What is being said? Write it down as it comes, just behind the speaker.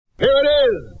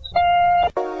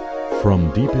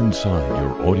from deep inside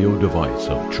your audio device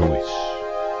of choice.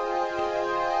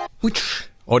 Which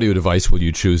audio device will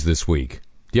you choose this week?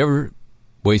 Do you ever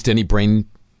waste any brain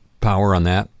power on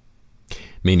that?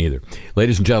 Me neither.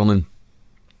 Ladies and gentlemen,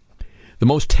 the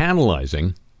most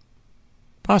tantalizing,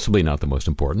 possibly not the most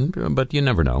important, but you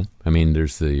never know. I mean,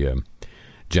 there's the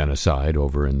genocide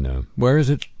over in, where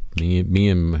is it? Me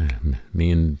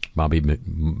and Bobby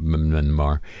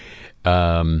Myanmar,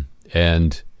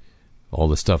 and all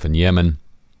the stuff in Yemen.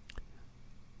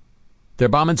 They're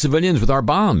bombing civilians with our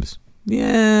bombs.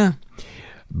 Yeah.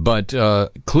 But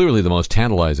clearly the most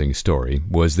tantalizing story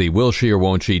was the will she or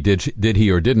won't she, did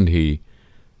he or didn't he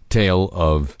tale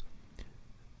of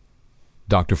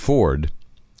Dr. Ford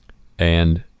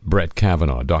and Brett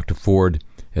Kavanaugh. Dr. Ford,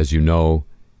 as you know,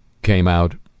 came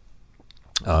out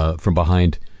from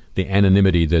behind the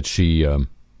anonymity that she,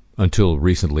 until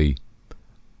recently,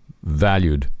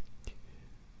 valued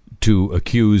to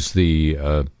accuse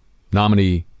the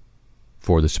nominee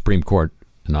for the Supreme Court,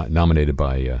 nominated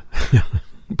by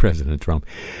President Trump,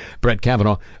 Brett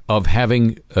Kavanaugh, of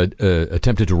having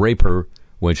attempted to rape her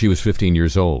when she was 15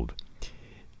 years old.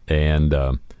 And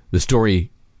the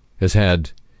story has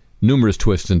had numerous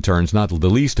twists and turns, not the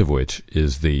least of which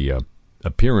is the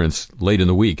appearance late in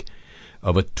the week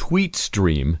of a tweet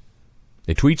stream,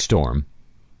 a tweet storm,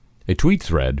 a tweet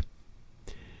thread,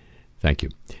 thank you,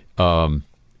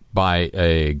 by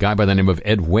a guy by the name of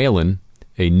Ed Whalen,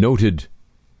 a noted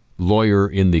lawyer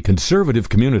in the conservative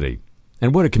community,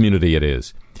 and what a community it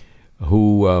is,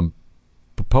 who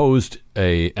proposed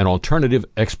an alternative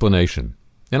explanation,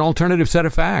 an alternative set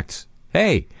of facts,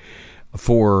 hey,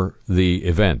 for the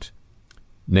event,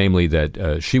 namely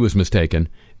that she was mistaken,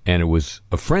 and it was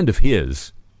a friend of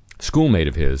his, schoolmate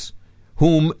of his,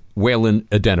 whom Whalen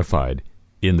identified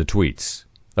in the tweets.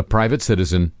 A private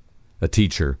citizen, a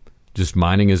teacher, just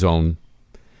minding his own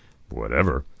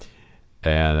whatever.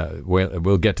 And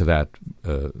we'll get to that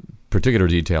particular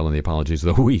detail in the apologies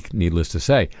of the week, needless to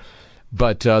say.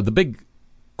 But the big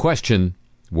question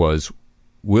was,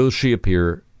 will she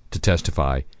appear to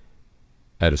testify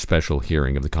at a special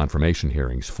hearing of the confirmation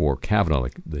hearings for Kavanaugh?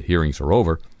 The hearings are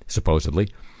over, supposedly,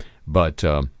 but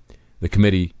the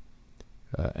committee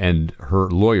and her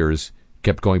lawyers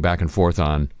kept going back and forth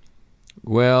on,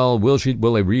 well, will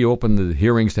they reopen the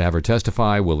hearings to have her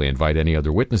testify? Will they invite any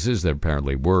other witnesses? There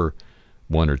apparently were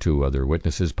one or two other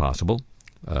witnesses possible,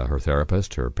 her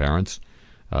therapist, her parents,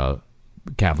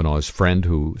 Kavanaugh's friend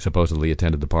who supposedly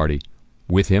attended the party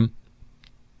with him,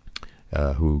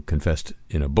 who confessed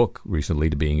in a book recently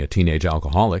to being a teenage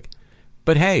alcoholic.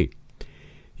 But hey,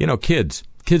 you know, kids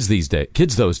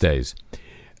those days.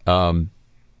 And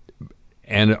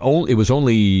it was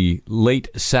only late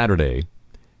Saturday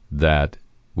that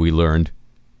we learned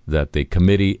that the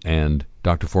committee and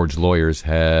Dr. Ford's lawyers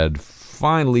had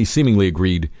finally seemingly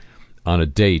agreed on a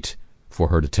date for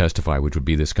her to testify, which would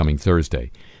be this coming Thursday.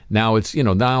 Now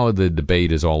now the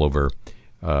debate is all over.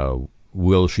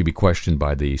 Will she be questioned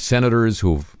by the senators,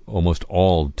 who've almost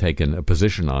all taken a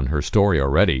position on her story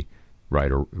already,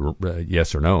 right? Or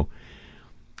yes or no?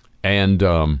 And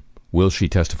will she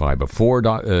testify before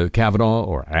Kavanaugh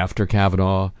or after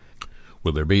Kavanaugh?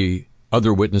 Will there be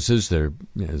other witnesses there,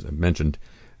 as I mentioned,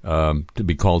 to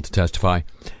be called to testify?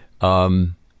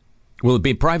 Will it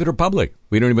be private or public?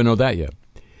 We don't even know that yet.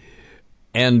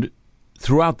 And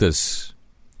throughout this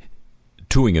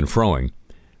toing and froing,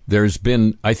 there's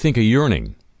been, I think, a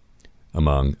yearning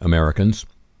among Americans.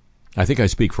 I think I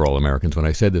speak for all Americans when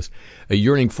I say this. A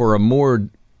yearning for a more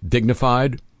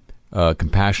dignified,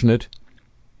 compassionate,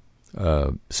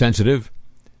 sensitive,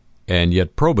 and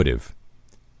yet probative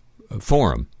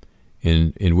forum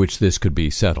in which this could be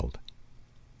settled.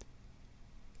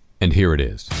 And here it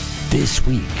is. This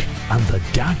week on the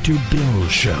Dr. Bill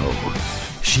Show,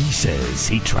 she says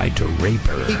he tried to rape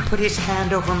her. He put his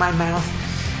hand over my mouth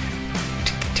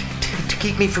to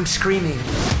keep me from screaming.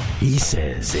 He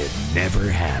says it never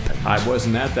happened. I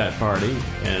wasn't at that party,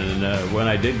 and when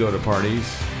I did go to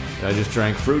parties, I just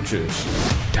drank fruit juice.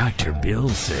 Dr. Bill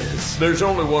says there's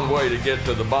only one way to get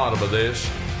to the bottom of this,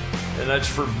 and that's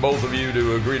for both of you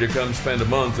to agree to come spend a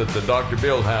month at the Dr.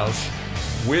 Bill house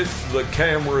with the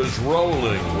cameras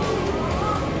rolling.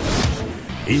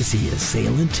 Is he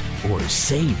assailant or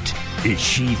saint? Is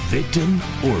she victim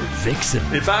or vixen?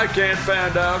 If I can't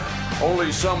find out,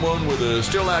 only someone with a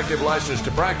still active license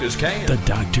to practice can. The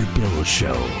Dr. Bill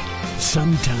Show.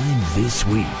 Sometime this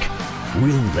week.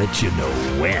 We'll let you know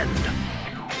when.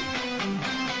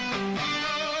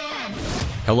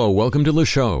 Hello, welcome to the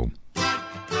show.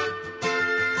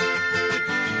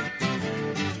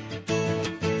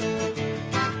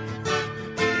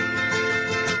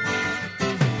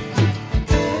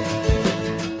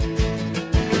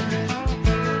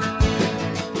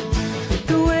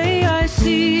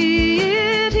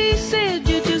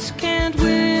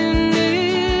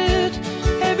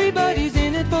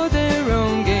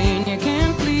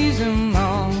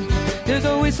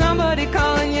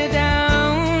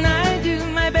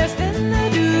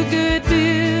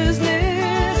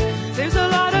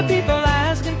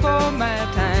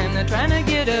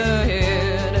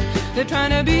 They're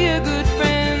trying to be a good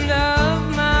friend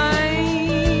of mine.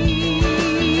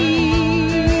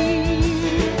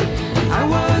 I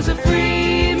was a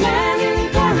free man in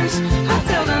Paris. I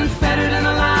felt unfettered and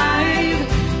alive.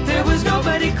 There was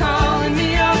nobody calling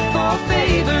me up for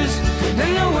favors,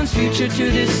 and no one's future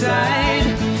to decide.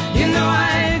 You know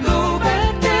I go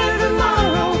back there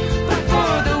tomorrow, but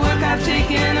for the work I've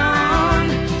taken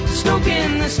on,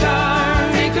 stoking the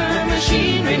Star Maker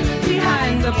machinery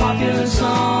behind the popular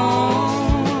song.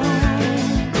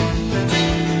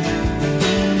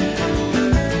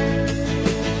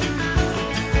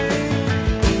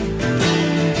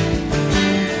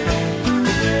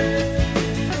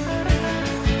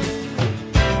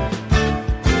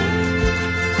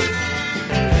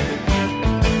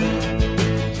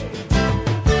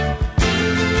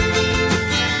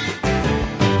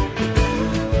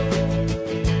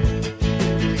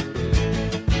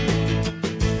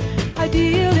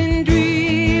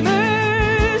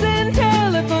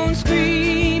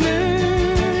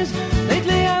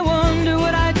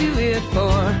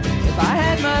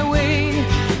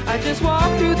 Just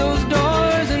walk through those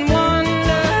doors and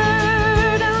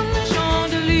wander down the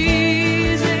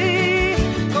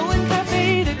Champs-Élysées, going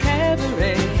cafe to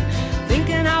cabaret,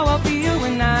 thinking how I'll feel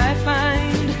when I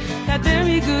find that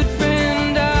very good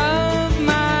friend of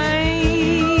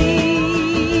mine.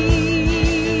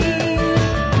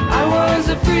 I was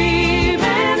a free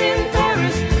man in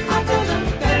Paris. I felt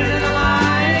unfettered and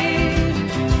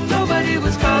alive. Nobody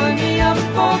was calling me up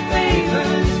for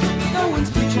favors. No one's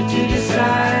future to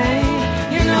decide.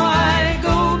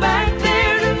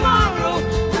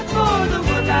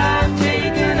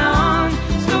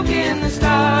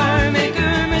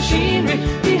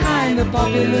 Behind the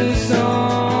popular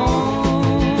song.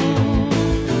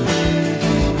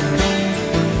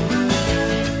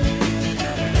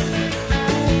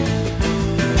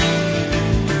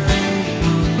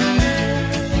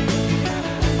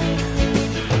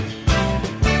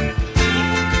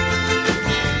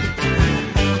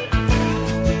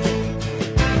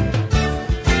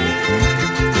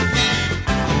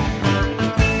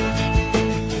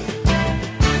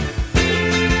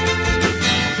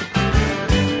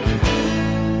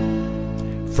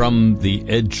 From the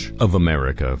edge of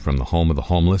America, from the home of the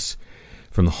homeless,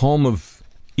 from the home of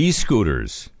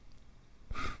e-scooters.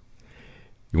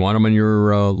 You want them on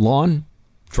your lawn,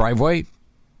 driveway,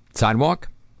 sidewalk?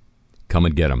 Come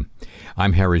and get them.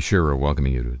 I'm Harry Shearer,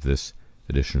 welcoming you to this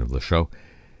edition of the show.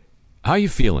 How are you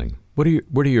feeling? What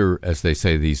are your, as they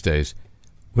say these days,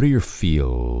 what are your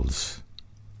feels?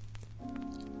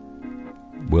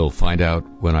 We'll find out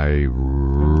when I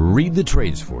read the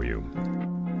trades for you.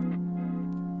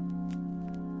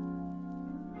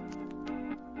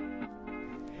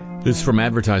 This is from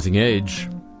Advertising Age.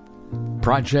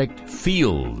 Project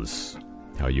Feels.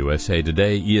 How USA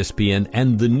Today, ESPN,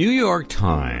 and the New York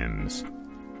Times,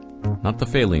 not the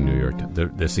failing New York,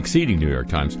 the succeeding New York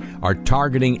Times, are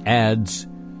targeting ads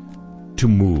to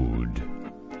mood.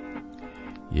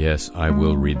 Yes, I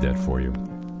will read that for you.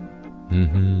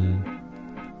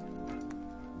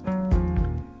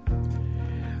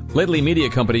 Lately, media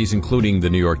companies, including the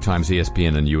New York Times,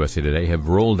 ESPN, and USA Today, have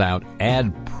rolled out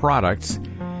ad products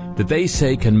that they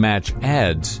say can match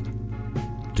ads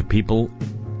to people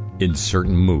in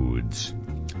certain moods.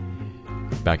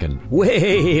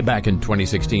 Way back in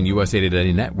 2016, USA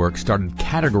Today Network started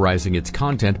categorizing its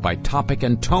content by topic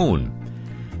and tone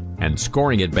and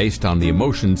scoring it based on the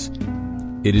emotions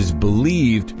it is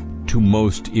believed to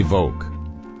most evoke.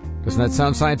 Doesn't that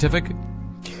sound scientific?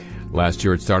 Last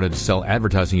year, it started to sell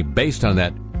advertising based on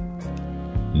that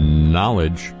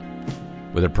knowledge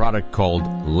with a product called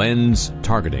Lens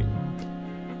Targeting.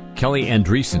 Kelly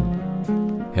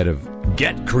Andreessen, head of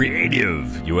Get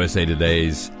Creative, USA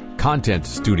Today's content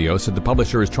studio, said the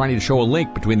publisher is trying to show a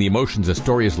link between the emotions a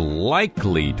story is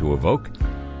likely to evoke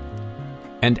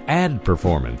and ad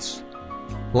performance.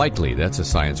 Likely, that's a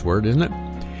science word, isn't it?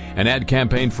 An ad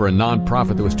campaign for a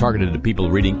nonprofit that was targeted to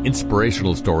people reading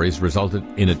inspirational stories resulted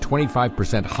in a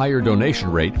 25% higher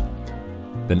donation rate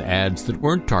than ads that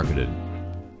weren't targeted,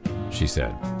 she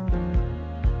said.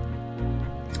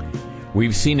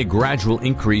 We've seen a gradual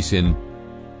increase in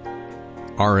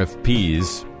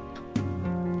RFPs.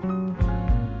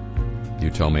 You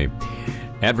tell me.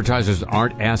 Advertisers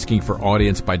aren't asking for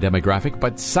audience by demographic,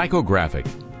 but psychographic,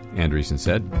 Andreessen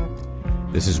said.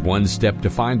 This is one step to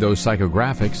find those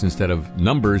psychographics instead of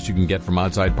numbers you can get from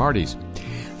outside parties.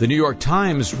 The New York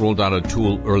Times rolled out a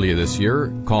tool earlier this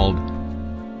year called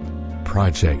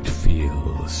Project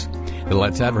Feels that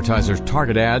lets advertisers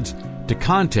target ads to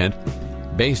content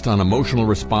based on emotional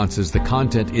responses the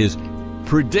content is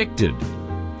predicted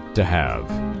to have.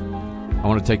 I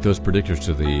want to take those predictors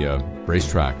to the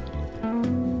racetrack.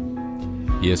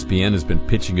 ESPN has been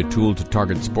pitching a tool to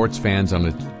target sports fans on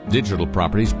its digital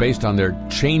properties based on their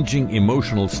changing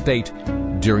emotional state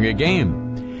during a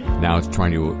game. Now it's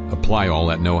trying to apply all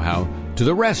that know-how to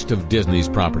the rest of Disney's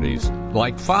properties,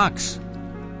 like Fox.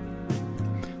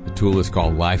 The tool is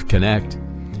called Live Connect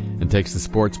and takes the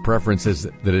sports preferences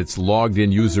that its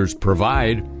logged-in users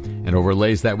provide and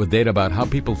overlays that with data about how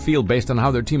people feel based on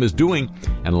how their team is doing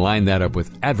and line that up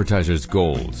with advertisers'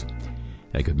 goals.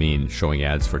 That could mean showing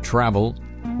ads for travel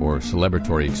or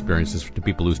celebratory experiences to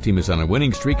people whose team is on a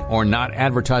winning streak, or not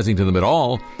advertising to them at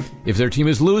all if their team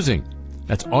is losing.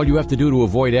 That's all you have to do to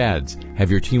avoid ads.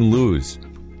 Have your team lose.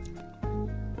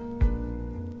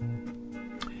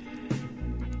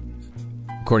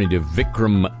 According to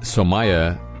Vikram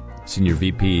Somaya, Senior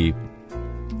VP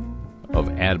of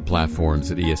ad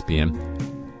platforms at ESPN,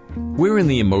 we're in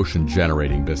the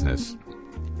emotion-generating business.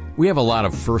 We have a lot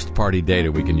of first-party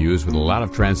data we can use with a lot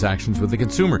of transactions with the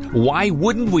consumer. Why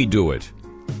wouldn't we do it?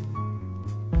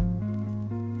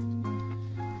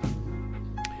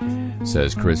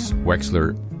 Says Chris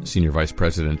Wexler, Senior Vice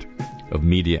President of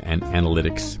Media and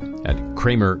Analytics at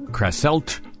Kramer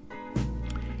Krasselt.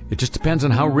 It just depends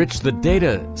on how rich the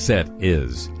data set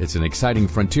is. It's an exciting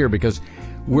frontier because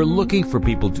we're looking for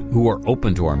people who are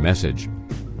open to our message.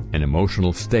 An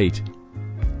emotional state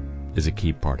is a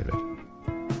key part of it.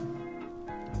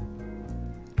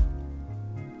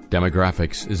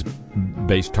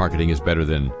 Demographics-based targeting is better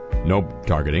than no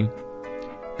targeting.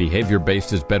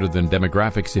 Behavior-based is better than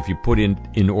demographics if you put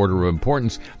in order of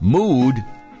importance. Mood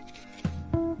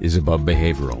is above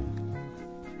behavioral.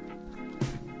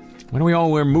 Why don't we all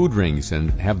wear mood rings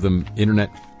and have them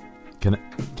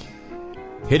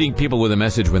hitting people with a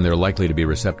message when they're likely to be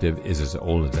receptive is as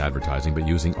old as advertising, but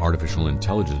using artificial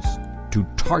intelligence to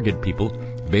target people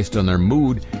based on their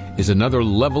mood is another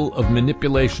level of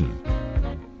manipulation.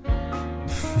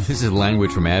 This is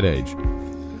language from Ad Age.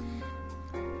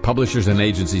 Publishers and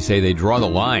agencies say they draw the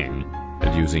line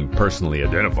at using personally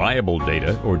identifiable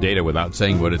data or data without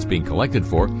saying what it's being collected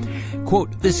for.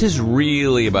 Quote, this is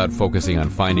really about focusing on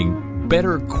finding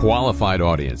better qualified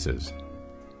audiences.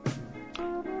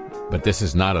 But this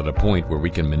is not at a point where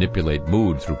we can manipulate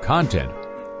mood through content,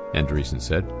 Andreessen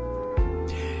said.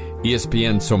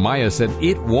 ESPN Somaya said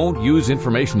it won't use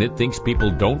information it thinks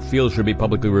people don't feel should be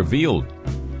publicly revealed,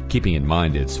 keeping in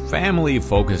mind its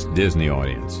family-focused Disney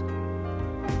audience.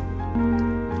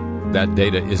 That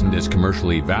data isn't as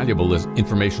commercially valuable as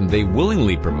information they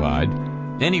willingly provide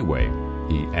anyway,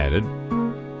 he added.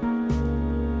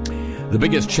 The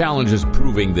biggest challenge is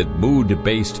proving that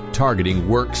mood-based targeting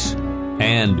works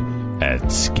and at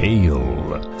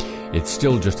scale. It's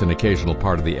still just an occasional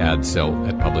part of the ad sell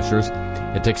at publishers.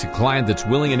 It takes a client that's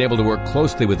willing and able to work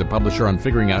closely with the publisher on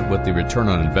figuring out what the return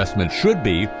on investment should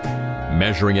be,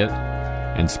 measuring it,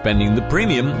 and spending the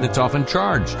premium that's often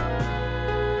charged.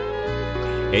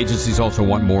 Agencies also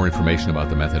want more information about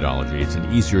the methodology. It's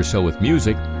an easier sell with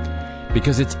music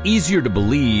because it's easier to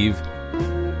believe,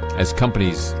 as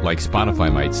companies like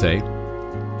Spotify might say,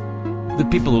 that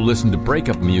people who listen to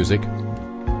breakup music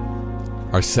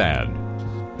are sad.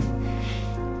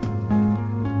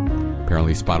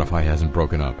 Apparently Spotify hasn't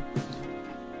broken up.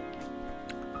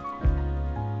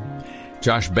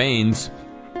 Josh Baines,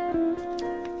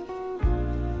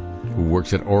 who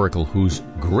works at Oracle, whose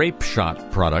Grape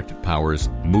Shot product powers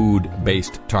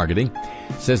mood-based targeting,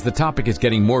 says the topic is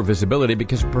getting more visibility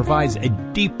because it provides a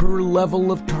deeper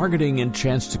level of targeting and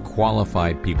chance to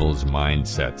qualify people's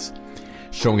mindsets,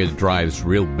 showing it drives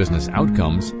real business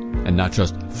outcomes and not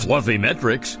just fluffy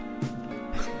metrics.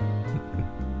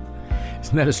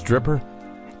 Isn't that a stripper?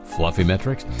 Fluffy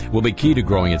metrics will be key to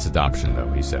growing its adoption,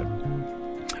 though, he said.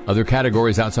 Other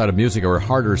categories outside of music are a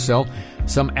harder sell.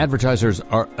 Some advertisers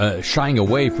are shying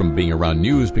away from being around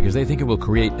news because they think it will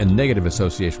create a negative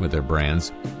association with their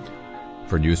brands.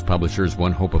 For news publishers,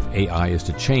 one hope of AI is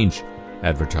to change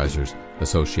advertisers'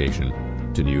 association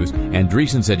to news.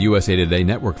 Andreessen said USA Today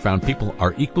Network found people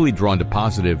are equally drawn to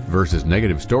positive versus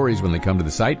negative stories when they come to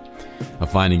the site, a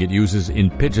finding it uses in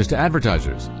pitches to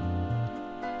advertisers.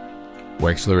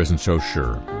 Wexler isn't so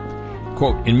sure.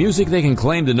 Quote, in music they can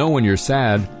claim to know when you're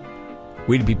sad.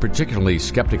 We'd be particularly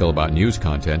skeptical about news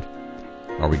content.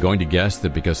 Are we going to guess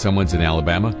that because someone's in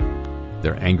Alabama,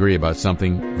 they're angry about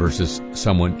something versus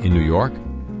someone in New York?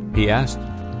 He asked.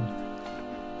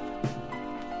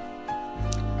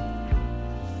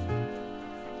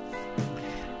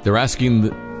 They're asking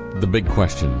the big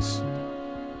questions,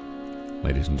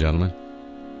 ladies and gentlemen.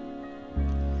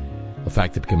 The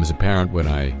fact that becomes apparent when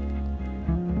I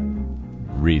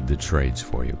read the trades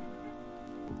for you.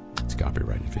 It's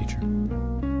copyrighted feature.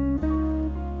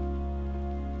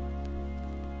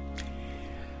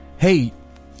 Hey,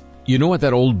 you know what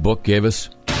that old book gave us?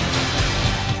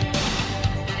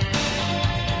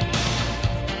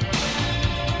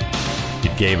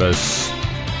 It gave us...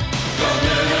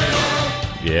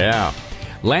 Yeah.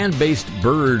 Land-based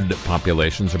bird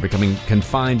populations are becoming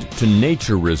confined to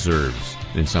nature reserves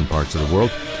in some parts of the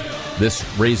world. This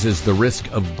raises the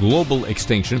risk of global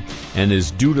extinction and is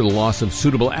due to the loss of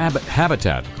suitable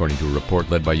habitat, according to a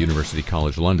report led by University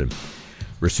College London.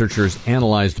 Researchers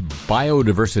analyzed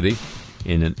biodiversity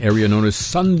in an area known as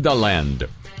Sundaland,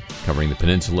 covering the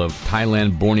peninsula of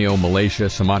Thailand, Borneo, Malaysia,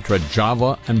 Sumatra,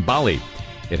 Java, and Bali.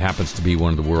 It happens to be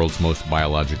one of the world's most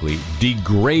biologically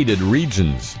degraded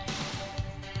regions.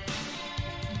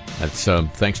 That's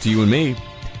thanks to you and me.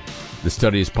 The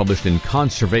study is published in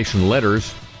Conservation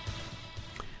Letters.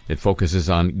 It focuses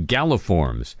on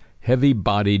galliforms,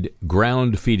 heavy-bodied,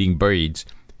 ground-feeding birds,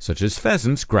 such as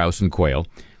pheasants, grouse, and quail.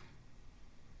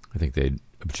 I think they'd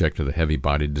object to the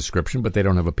heavy-bodied description, but they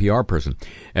don't have a PR person,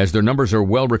 as their numbers are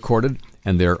well recorded,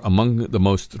 and they're among the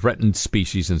most threatened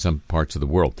species in some parts of the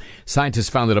world. Scientists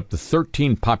found that up to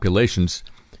 13 populations,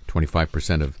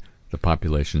 25% of the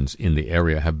populations in the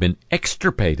area, have been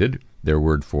extirpated, their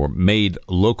word for made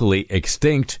locally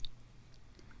extinct,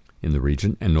 in the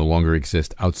region and no longer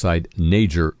exist outside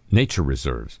nature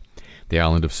reserves. The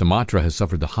island of Sumatra has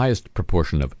suffered the highest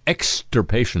proportion of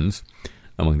extirpations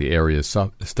among the areas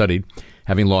studied,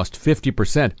 having lost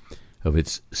 50% of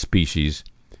its species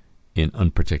in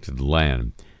unprotected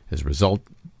land. As a result,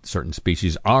 certain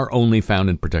species are only found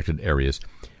in protected areas,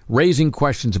 raising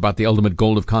questions about the ultimate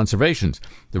goal of conservation.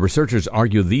 The researchers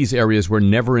argue these areas were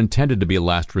never intended to be a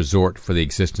last resort for the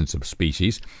existence of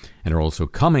species and are also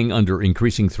coming under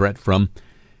increasing threat from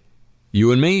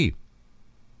you and me,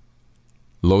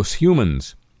 los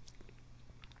humans.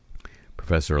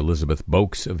 Professor Elizabeth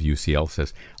Boakes of UCL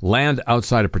says, land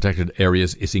outside of protected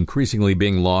areas is increasingly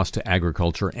being lost to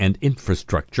agriculture and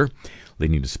infrastructure,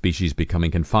 leading to species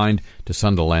becoming confined to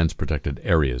Sundaland's protected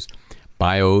areas.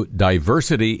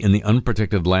 Biodiversity in the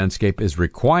unprotected landscape is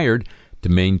required to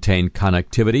maintain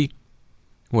connectivity.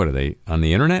 What are they, on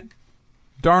the internet?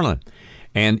 Darling.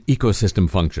 And ecosystem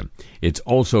function. It's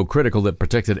also critical that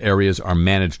protected areas are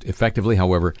managed effectively.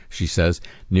 However, she says,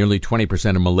 nearly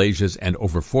 20% of Malaysia's and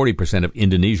over 40% of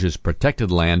Indonesia's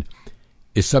protected land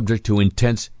is subject to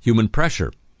intense human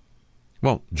pressure.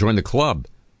 Well, join the club.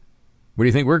 What do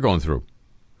you think we're going through?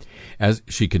 As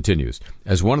she continues,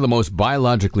 as one of the most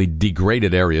biologically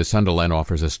degraded areas, Sundaland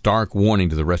offers a stark warning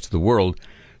to the rest of the world.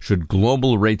 Should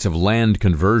global rates of land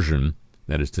conversion,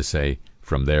 that is to say,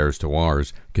 from theirs to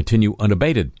ours, continue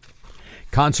unabated.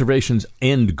 Conservation's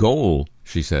end goal,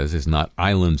 she says, is not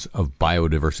islands of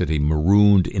biodiversity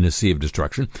marooned in a sea of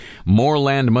destruction. More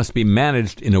land must be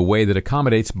managed in a way that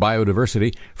accommodates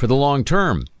biodiversity for the long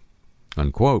term.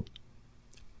 Unquote.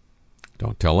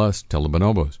 Don't tell us, tell the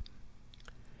bonobos.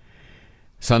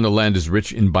 Sundaland is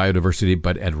rich in biodiversity,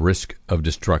 but at risk of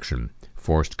destruction.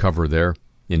 Forest cover there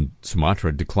in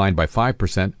Sumatra declined by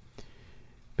 5%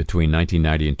 between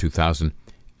 1990 and 2000.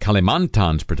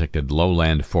 Kalimantan's protected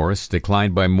lowland forests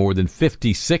declined by more than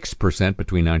 56%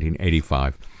 between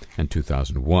 1985 and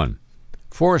 2001.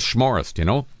 Forest schmorest, you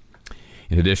know.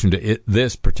 In addition to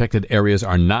this, protected areas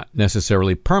are not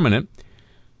necessarily permanent.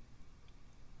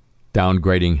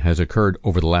 Downgrading has occurred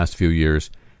over the last few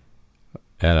years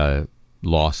at a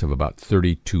loss of about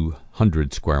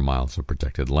 3,200 square miles of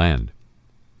protected land.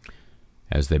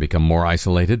 As they become more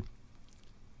isolated,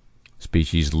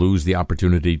 species lose the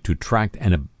opportunity to track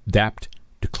and adapt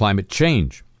to climate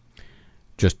change.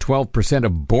 Just 12%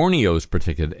 of Borneo's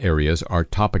protected areas are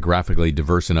topographically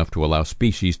diverse enough to allow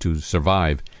species to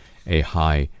survive a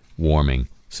high warming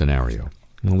scenario.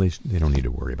 Well, they don't need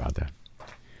to worry about that.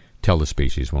 Tell the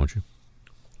species, won't you?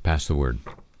 Pass the word.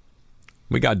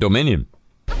 We got dominion.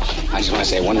 I just want to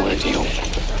say one word to you.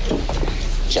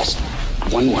 Just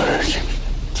one word.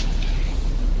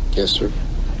 Yes, sir.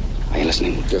 Are you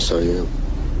listening? Yes, I am.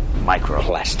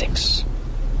 Microplastics.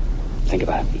 Think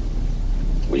about it.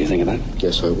 Will you think about it?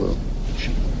 Yes, I will.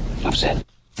 Enough said.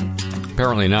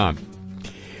 Apparently not.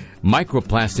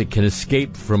 Microplastic can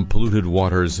escape from polluted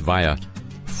waters via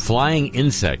flying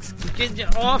insects.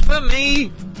 Get off of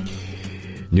me!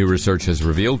 New research has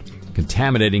revealed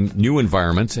contaminating new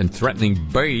environments and threatening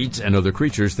birds and other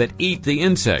creatures that eat the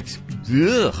insects.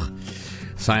 Ugh.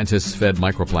 Scientists fed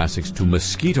microplastics to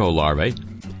mosquito larvae.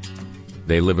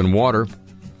 They live in water.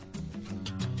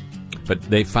 But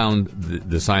they found,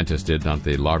 the scientists did, not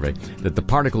the larvae, that the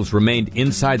particles remained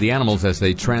inside the animals as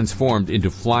they transformed into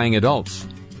flying adults.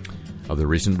 Other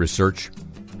recent research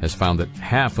has found that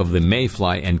half of the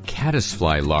mayfly and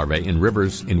caddisfly larvae in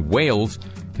rivers in Wales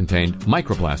contained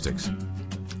microplastics.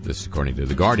 This is according to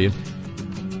The Guardian,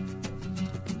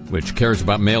 which cares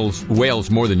about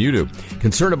whales more than you do.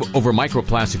 Concern over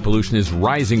microplastic pollution is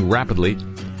rising rapidly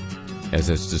as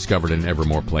it's discovered in ever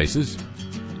more places.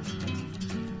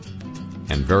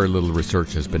 And very little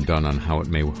research has been done on how it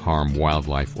may harm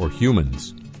wildlife or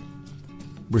humans.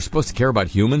 We're supposed to care about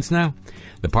humans now?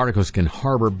 The particles can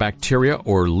harbor bacteria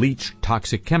or leach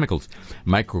toxic chemicals.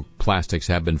 Microplastics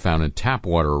have been found in tap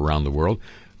water around the world.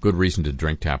 Good reason to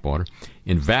drink tap water.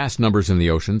 In vast numbers in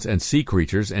the oceans and sea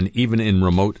creatures, and even in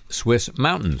remote Swiss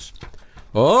mountains.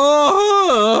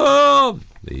 Oh!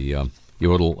 The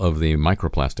yodel of the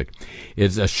microplastic.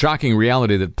 It's a shocking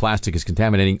reality that plastic is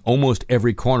contaminating almost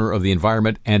every corner of the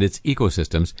environment and its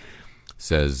ecosystems,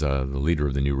 says the leader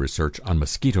of the new research on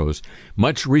mosquitoes.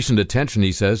 Much recent attention,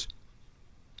 she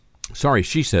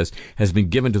says, has been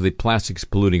given to the plastics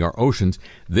polluting our oceans.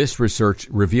 This research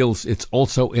reveals it's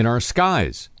also in our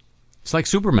skies. It's like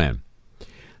Superman.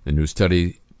 The new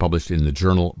study published in the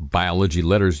journal Biology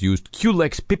Letters used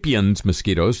Culex pipiens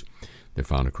mosquitoes. They're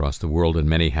found across the world in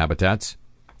many habitats.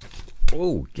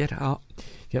 Oh, get out.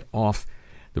 Get off.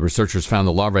 The researchers found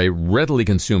the larvae readily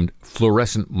consumed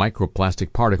fluorescent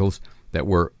microplastic particles that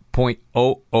were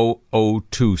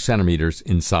 0.0002 centimeters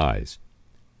in size.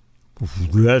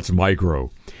 That's micro.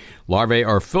 Larvae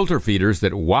are filter feeders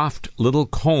that waft little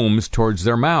combs towards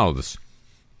their mouths.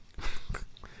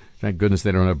 Thank goodness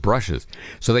they don't have brushes.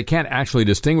 So they can't actually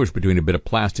distinguish between a bit of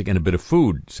plastic and a bit of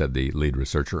food, said the lead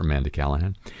researcher, Amanda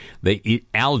Callahan. They eat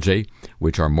algae,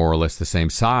 which are more or less the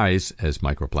same size as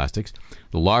microplastics.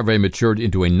 The larvae matured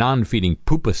into a non-feeding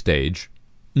pupa stage.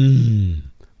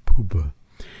 Pupa.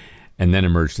 And then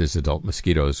emerged as adult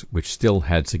mosquitoes, which still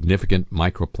had significant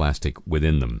microplastic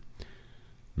within them.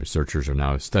 Researchers are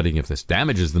now studying if this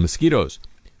damages the mosquitoes.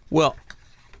 Well,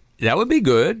 that would be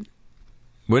good,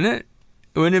 wouldn't it?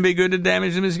 Wouldn't it be good to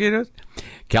damage the mosquitoes?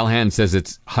 Callahan says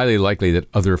it's highly likely that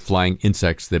other flying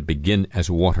insects that begin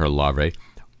as water larvae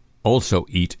also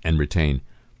eat and retain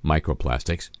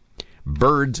microplastics.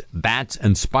 Birds, bats,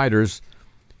 and spiders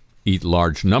eat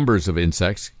large numbers of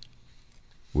insects,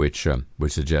 which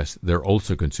suggests they're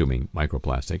also consuming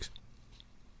microplastics.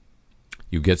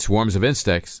 You get swarms of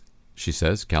insects, she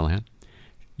says, Callahan.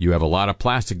 You have a lot of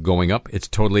plastic going up. It's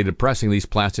totally depressing. These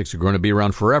plastics are going to be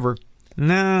around forever.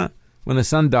 Nah. When the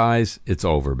sun dies, it's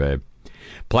over, babe.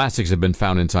 Plastics have been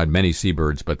found inside many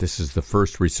seabirds, but this is the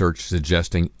first research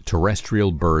suggesting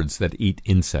terrestrial birds that eat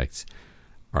insects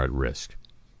are at risk.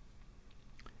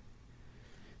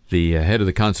 The head of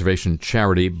the conservation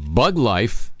charity Bug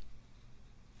Life,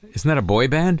 isn't that a boy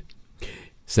band?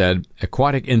 Said,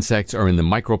 aquatic insects are in the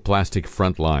microplastic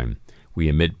front line. We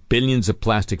emit billions of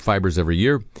plastic fibers every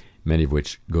year, many of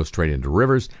which go straight into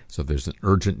rivers, so there's an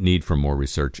urgent need for more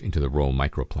research into the role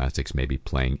microplastics may be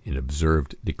playing in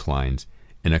observed declines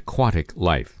in aquatic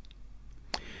life.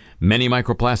 Many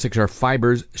microplastics are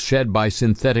fibers shed by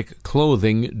synthetic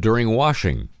clothing during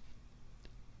washing.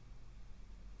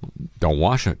 Don't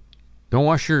wash it. Don't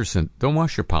wash your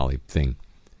poly thing.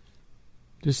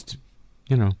 Just,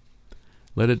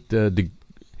 let it,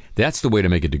 that's the way to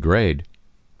make it degrade.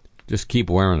 Just keep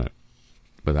wearing it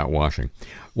without washing.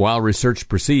 While research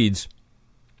proceeds,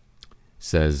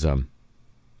 says the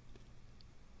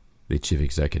chief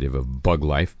executive of Bug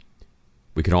Life,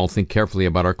 we can all think carefully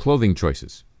about our clothing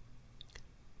choices.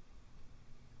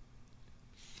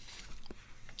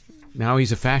 Now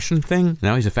he's a fashion thing?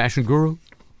 Now he's a fashion guru?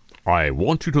 I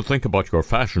want you to think about your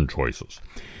fashion choices.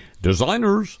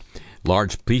 Designers.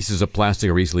 Large pieces of plastic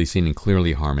are easily seen and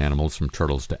clearly harm animals, from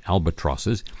turtles to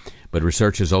albatrosses. But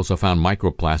research has also found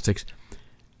microplastics,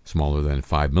 smaller than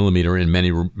 5 millimeter, in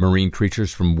many marine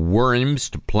creatures, from worms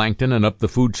to plankton and up the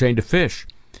food chain to fish.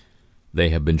 They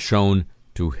have been shown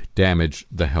to damage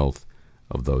the health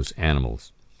of those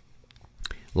animals.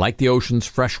 Like the oceans,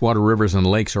 freshwater rivers and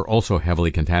lakes are also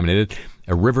heavily contaminated.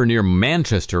 A river near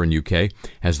Manchester in UK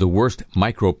has the worst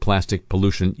microplastic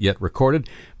pollution yet recorded,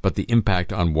 but the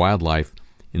impact on wildlife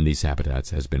in these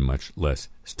habitats has been much less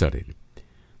studied.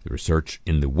 The research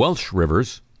in the Welsh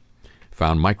rivers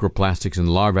found microplastics in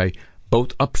larvae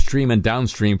both upstream and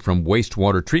downstream from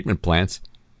wastewater treatment plants,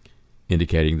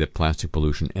 indicating that plastic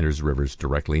pollution enters rivers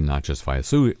directly, not just via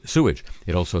sewage.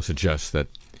 It also suggests that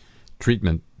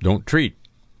treatment don't treat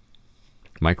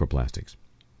microplastics.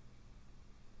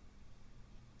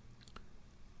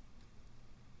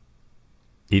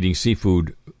 Eating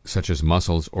seafood such as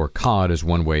mussels or cod is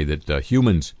one way that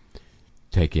humans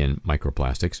take in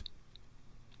microplastics.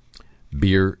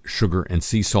 Beer, sugar, and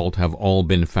sea salt have all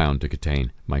been found to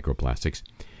contain microplastics.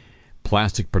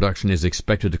 plastic production is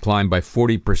expected to climb by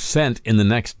 40% in the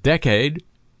next decade.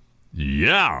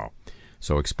 Yeah!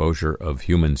 So exposure of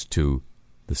humans to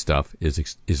the stuff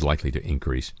is likely to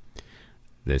increase.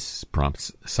 This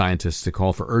prompts scientists to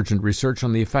call for urgent research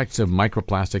on the effects of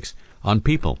microplastics on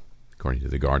people, according to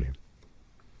The Guardian.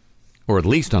 Or at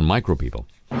least on micropeople.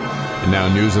 And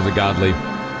now news of the godly.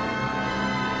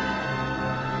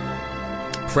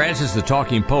 Francis the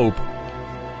Talking Pope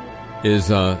is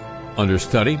under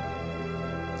study.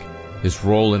 His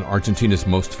role in Argentina's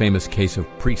most famous case of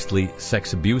priestly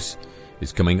sex abuse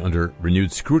is coming under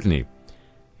renewed scrutiny.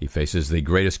 He faces the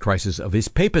greatest crisis of his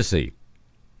papacy,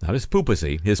 not his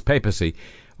poopacy, his papacy,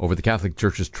 over the Catholic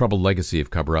Church's troubled legacy of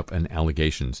cover-up and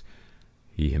allegations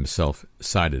that he himself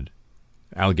sided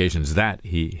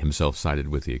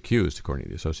with the accused, according to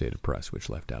the Associated Press, which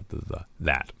left out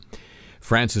that.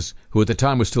 Francis, who at the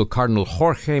time was still Cardinal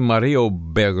Jorge Mario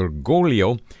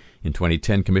Bergoglio, in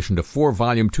 2010 commissioned a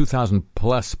 4-volume,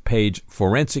 2,000-plus page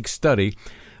forensic study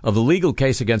of the legal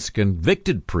case against a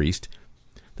convicted priest.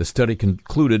 The study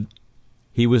concluded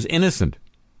he was innocent,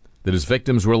 that his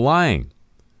victims were lying,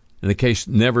 and the case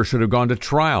never should have gone to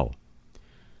trial.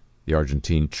 The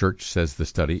Argentine Church says the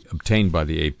study, obtained by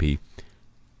the AP,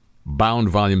 bound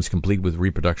volumes complete with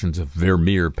reproductions of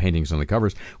Vermeer paintings on the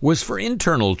covers, was for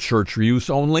internal church use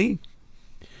only.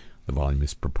 The volume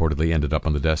has purportedly ended up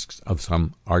on the desks of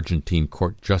some Argentine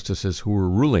court justices who were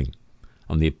ruling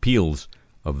on the appeals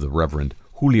of the Reverend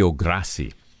Julio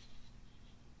Grassi.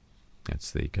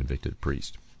 That's the convicted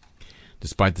priest.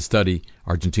 Despite the study,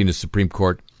 Argentina's Supreme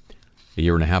Court a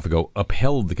year and a half ago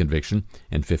upheld the conviction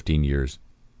and 15 years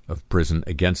of prison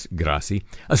against Grassi,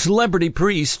 a celebrity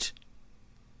priest,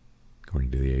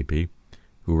 according to the AP,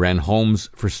 who ran homes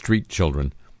for street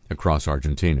children across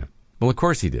Argentina. Well, of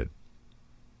course he did.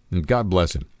 And God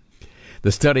bless him.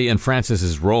 The study and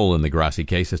Francis's role in the Grassi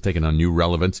case has taken on new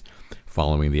relevance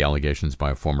following the allegations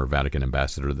by a former Vatican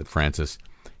ambassador that Francis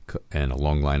and a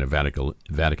long line of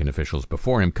Vatican officials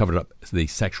before him covered up the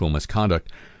sexual misconduct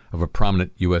of a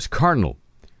prominent U.S. cardinal,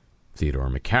 Theodore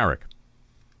McCarrick.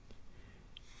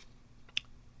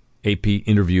 AP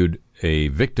interviewed a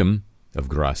victim of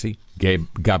Grassi.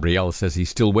 Gabrielle says he's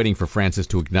still waiting for Francis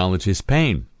to acknowledge his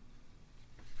pain,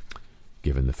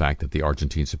 given the fact that the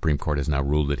Argentine Supreme Court has now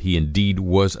ruled that he indeed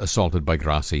was assaulted by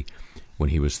Grassi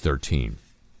when he was 13.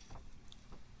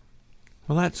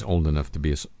 Well, that's old enough to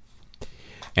be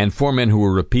And 4 men who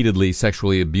were repeatedly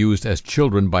sexually abused as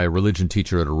children by a religion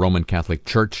teacher at a Roman Catholic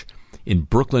church in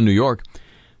Brooklyn, New York.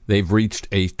 They've reached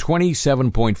a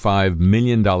 $27.5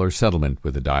 million settlement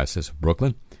with the Diocese of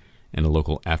Brooklyn and a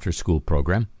local after-school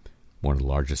program, one of the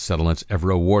largest settlements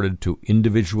ever awarded to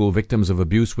individual victims of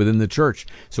abuse within the church.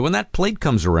 So when that plate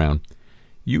comes around,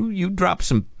 you drop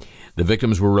some. The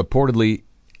victims were reportedly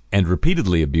and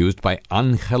repeatedly abused by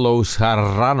Angelo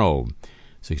Serrano,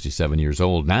 67 years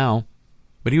old now,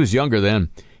 but he was younger then.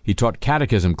 He taught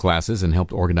catechism classes and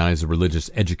helped organize the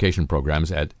religious education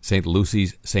programs at St.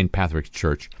 Lucy's St. Patrick's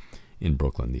Church in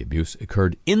Brooklyn. The abuse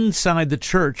occurred inside the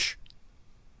church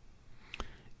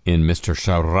in Mr.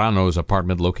 Serrano's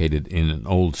apartment located in an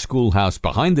old schoolhouse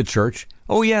behind the church.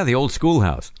 Oh, yeah, the old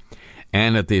schoolhouse.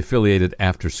 And at the affiliated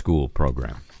after-school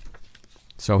program.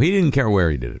 So he didn't care where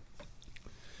he did it.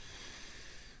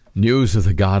 News of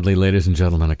the godly, ladies and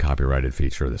gentlemen, a copyrighted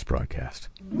feature of this broadcast.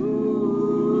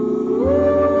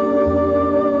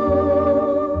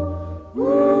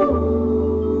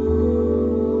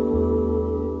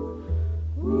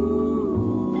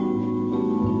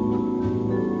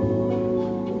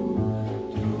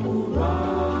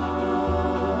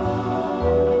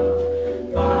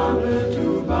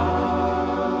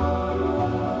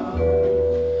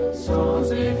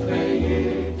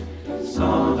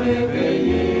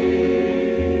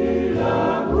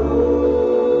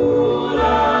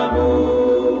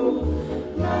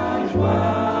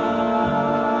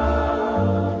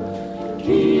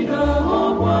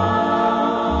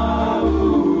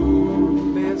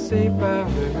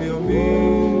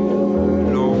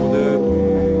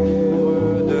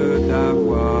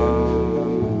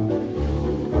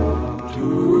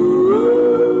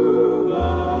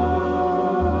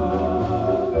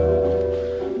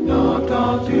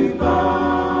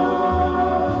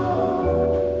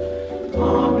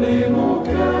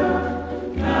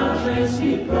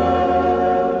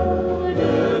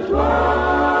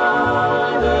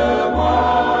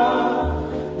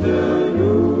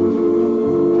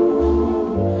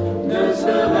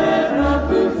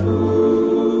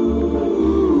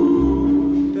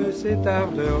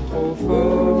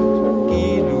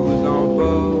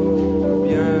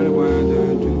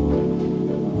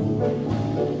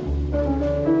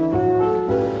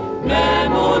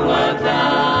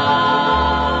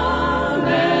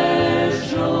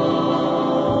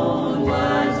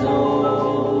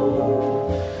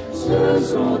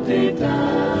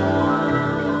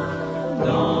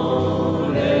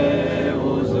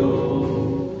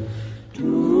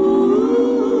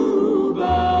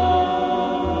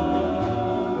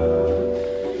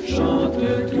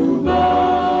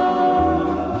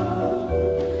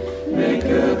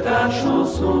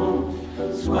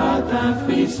 soit un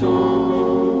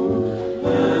frisson,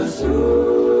 un souffle,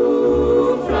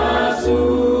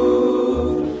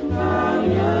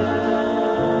 rien,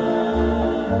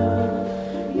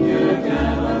 mieux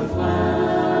qu'un refrain,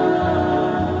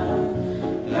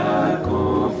 la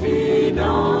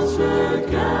confidence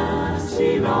qu'un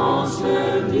silence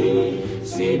dit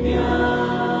si bien.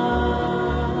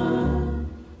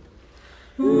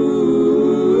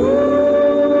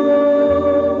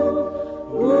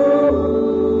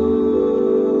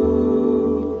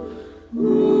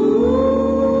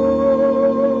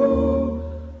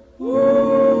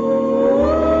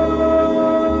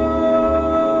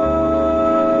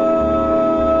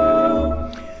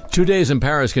 Two days in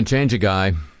Paris can change a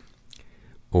guy,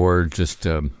 or just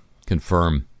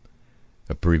confirm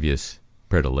a previous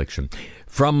predilection.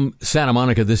 From Santa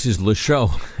Monica, this is Le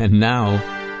Show, and now,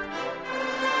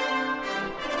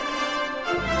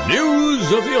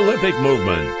 news of the Olympic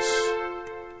movements.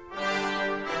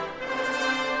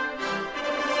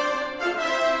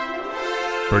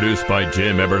 Produced by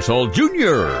Jim Ebersol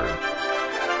Jr.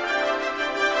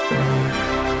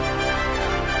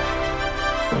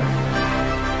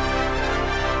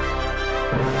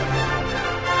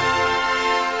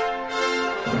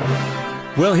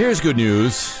 Well, here's good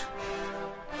news,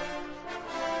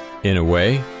 in a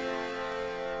way,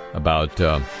 about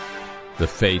the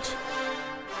fate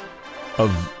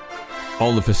of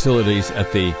all the facilities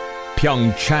at the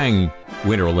Pyeongchang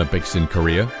Winter Olympics in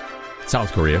Korea,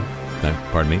 South Korea,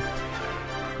 pardon me.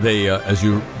 They, as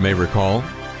you may recall,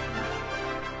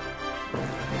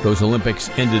 those Olympics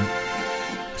ended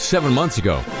 7 months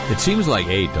ago. It seems like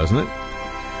 8, doesn't it?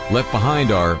 Left behind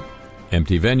are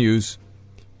empty venues,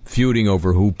 feuding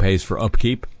over who pays for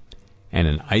upkeep, and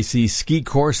an icy ski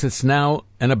course that's now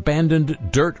an abandoned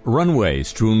dirt runway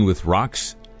strewn with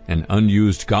rocks and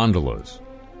unused gondolas.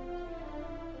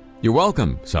 You're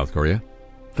welcome, South Korea.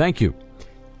 Thank you.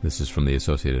 This is from the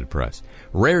Associated Press.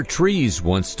 Rare trees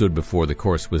once stood before the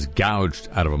course was gouged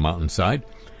out of a mountainside.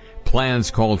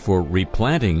 Plans called for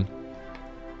replanting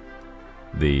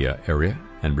the area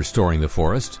and restoring the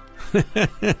forest.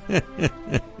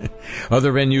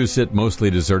 Other venues sit mostly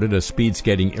deserted: a speed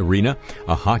skating arena,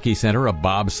 a hockey center, a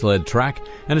bobsled track,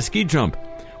 and a ski jump.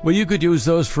 Well, you could use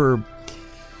those for...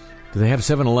 Do they have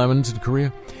 7-Elevens in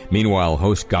Korea? Meanwhile,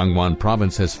 host Gangwon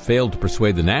province has failed to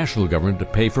persuade the national government to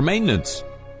pay for maintenance.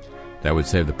 That would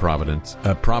save the province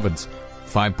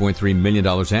 $5.3 million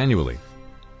annually.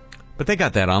 But they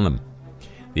got that on them.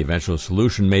 The eventual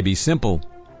solution may be simple: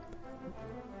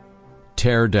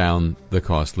 tear down the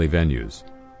costly venues.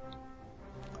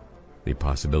 The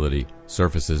possibility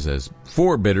surfaces as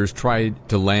 4 bidders try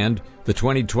to land the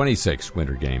 2026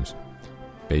 Winter Games.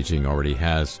 Beijing already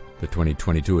has the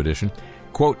 2022 edition.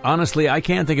 Quote, honestly, I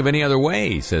can't think of any other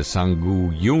way, says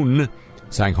Sang-ho Yoon,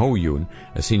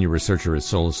 a senior researcher at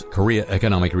Seoul's Korea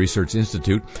Economic Research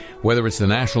Institute. Whether it's the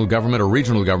national government or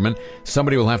regional government,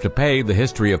 somebody will have to pay. The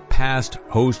history of past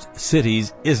host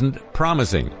cities isn't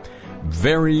promising.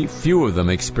 Very few of them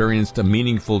experienced a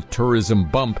meaningful tourism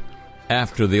bump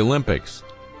after the Olympics,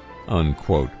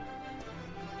 unquote.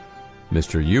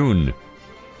 Mr. Yoon.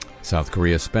 South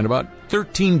Korea spent about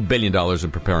 $13 billion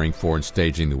in preparing for and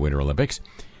staging the Winter Olympics.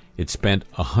 It spent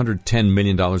 $110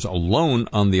 million alone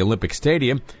on the Olympic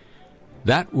Stadium.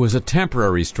 That was a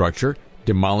temporary structure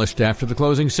demolished after the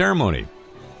closing ceremony.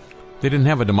 They didn't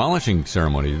have a demolishing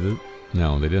ceremony.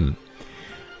 No, they didn't.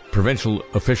 Provincial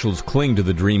officials cling to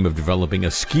the dream of developing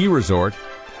a ski resort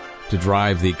to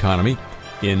drive the economy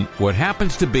in what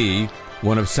happens to be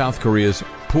one of South Korea's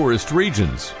poorest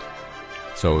regions.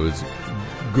 So it's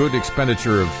good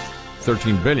expenditure of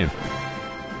 $13 billion.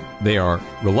 They are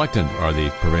reluctant, are the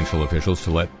provincial officials,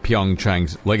 to let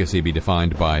Pyeongchang's legacy be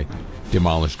defined by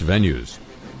demolished venues.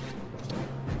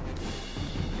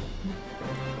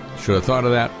 Should have thought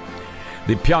of that.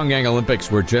 The Pyongyang Olympics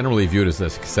were generally viewed as a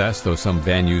success, though some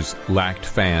venues lacked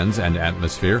fans and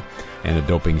atmosphere, and a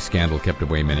doping scandal kept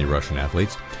away many Russian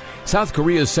athletes. South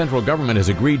Korea's central government has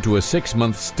agreed to a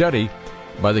 6-month study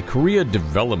by the Korea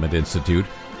Development Institute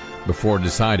before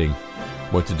deciding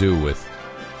what to do with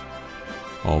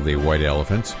all the white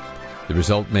elephants. The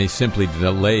result may simply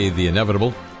delay the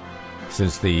inevitable,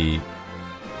 since the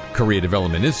Korea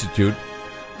Development Institute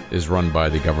is run by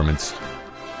the government's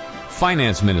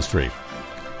finance ministry.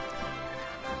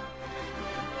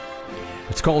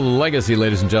 It's called Legacy,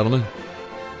 ladies and gentlemen.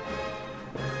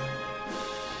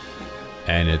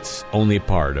 And it's only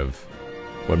part of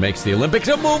what makes the Olympics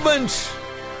a movement.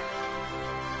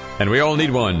 And we all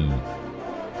need one.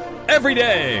 Every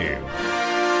day.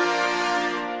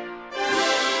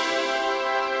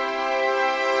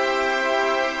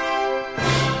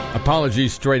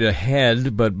 Apologies straight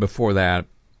ahead, but before that,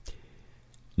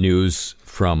 news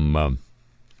from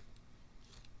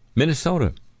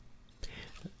Minnesota.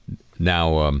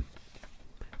 Now,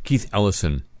 Keith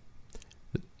Ellison,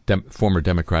 former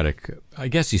Democratic, I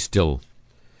guess he still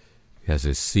has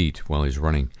his seat while he's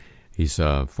running. He's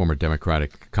a former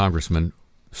Democratic congressman,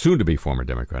 soon to be former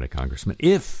Democratic congressman.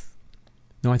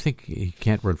 I think he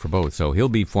can't run for both, so he'll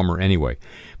be former anyway.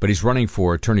 But he's running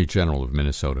for Attorney General of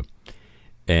Minnesota.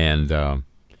 And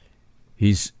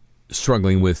he's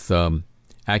struggling with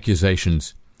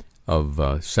accusations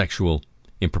of sexual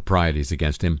improprieties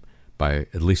against him by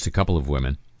at least a couple of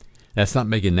women. That's not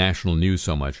making national news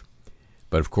so much.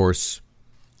 But, of course,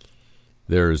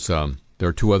 there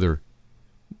are two other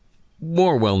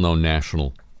more well-known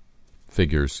national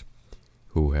figures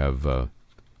who have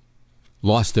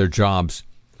lost their jobs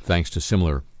thanks to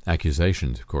similar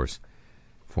accusations. Of course,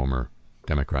 former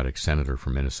Democratic senator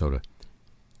from Minnesota,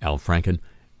 Al Franken,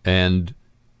 and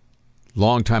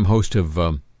longtime host of,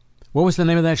 what was the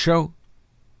name of that show?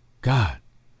 God,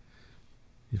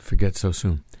 you forget so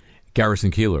soon. Garrison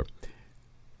Keillor.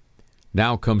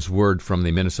 Now comes word from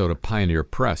the Minnesota Pioneer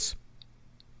Press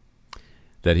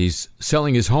that he's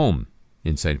selling his home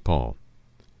in St. Paul.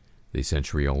 The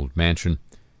century-old mansion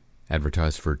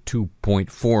advertised for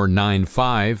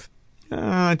 $2.495.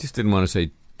 I just didn't want to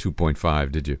say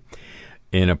 2.5, did you?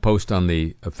 In a post on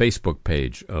the Facebook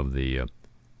page of a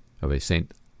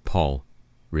St. Paul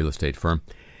real estate firm,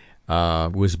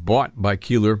 was bought by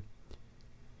Keillor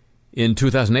in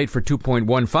 2008 for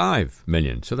 $2.15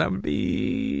 million. So that would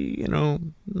be,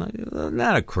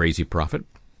 not a crazy profit.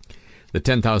 The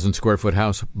 10,000 square foot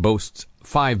house boasts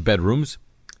 5 bedrooms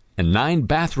and 9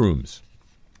 bathrooms,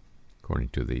 according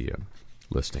to the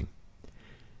listing.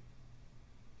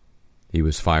 He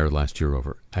was fired last year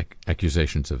over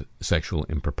accusations of sexual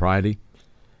impropriety.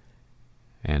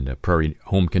 And Prairie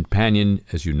Home Companion,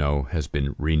 as you know, has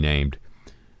been renamed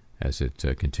as it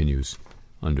continues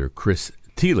under Chris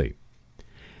Thiele.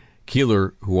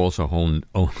 Keillor, who also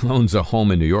owns a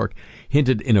home in New York,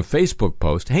 hinted in a Facebook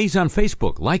post, hey, he's on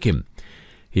Facebook, like him.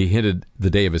 He hinted the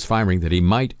day of his firing that he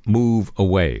might move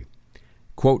away.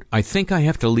 Quote, I think I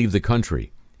have to leave the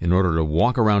country in order to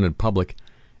walk around in public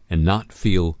and not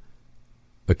feel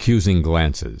accusing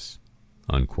glances,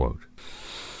 unquote.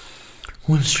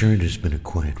 Well, sir, it has been a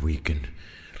quiet week in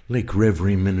Lake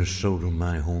Reverie, Minnesota,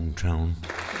 my hometown.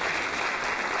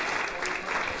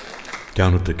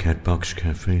 Down at the Catbox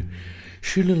Cafe,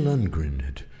 Sheila Lundgren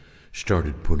had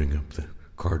started putting up the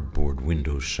cardboard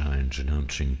window signs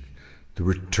announcing the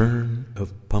return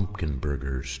of pumpkin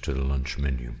burgers to the lunch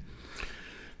menu.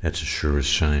 That's as sure a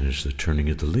sign as the turning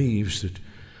of the leaves that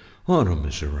autumn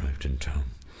has arrived in town.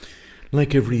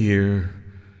 Like every year,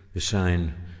 the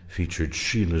sign featured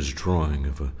Sheila's drawing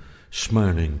of a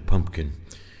smiling pumpkin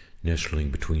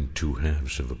nestling between two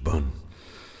halves of a bun.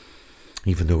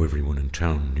 Even though everyone in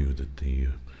town knew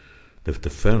that the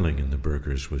filling in the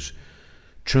burgers was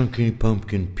chunky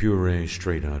pumpkin puree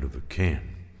straight out of a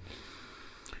can.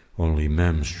 Ollie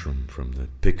Mamstrom from the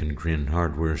Pick and Grin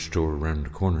hardware store around the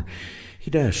corner,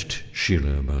 he'd asked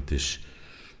Sheila about this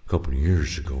a couple of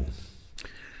years ago,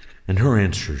 and her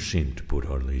answer seemed to put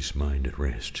Ollie's mind at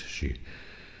rest. She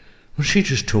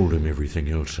just told him everything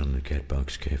else on the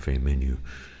Catbox Cafe menu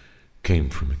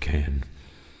came from a can,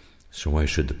 so why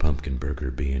should the pumpkin burger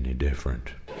be any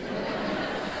different?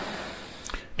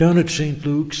 Down at St.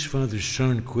 Luke's, Father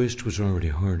Sarnquist was already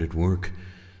hard at work,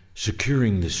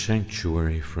 securing the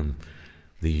sanctuary from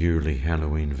the yearly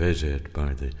Halloween visit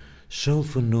by the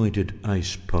self-anointed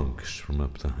ice punks from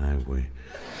up the highway.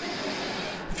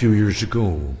 A few years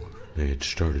ago, they had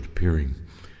started appearing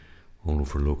all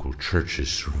over local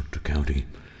churches throughout the county,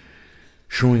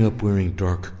 showing up wearing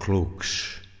dark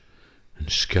cloaks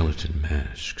and skeleton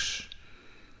masks.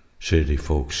 City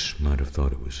folks might have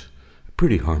thought it was a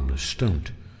pretty harmless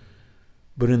stunt,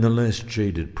 but in the less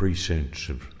jaded precincts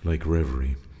of Lake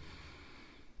Reverie,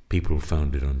 people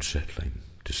found it unsettling,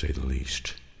 to say the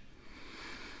least.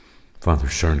 Father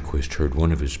Sarnquist heard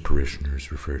one of his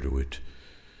parishioners refer to it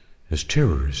as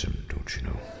terrorism, don't you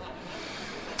know?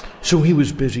 So he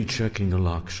was busy checking the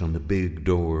locks on the big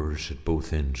doors at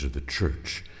both ends of the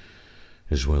church,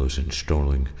 as well as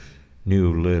installing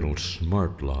new little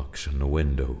smart locks on the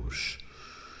windows.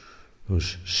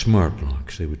 Those smart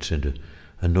locks, they would send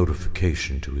a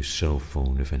notification to his cell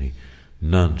phone if any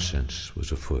nonsense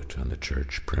was afoot on the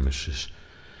church premises.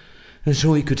 And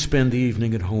so he could spend the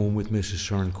evening at home with Mrs.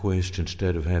 Sarnquist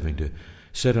instead of having to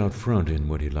sit out front in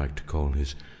what he liked to call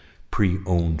his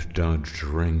pre-owned Dodge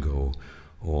Durango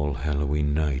all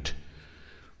Halloween night,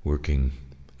 working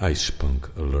Ice Punk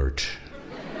Alert.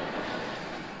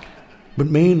 But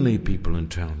mainly people in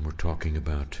town were talking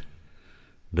about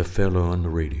the fellow on the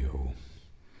radio,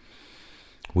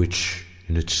 which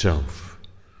in itself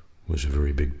was a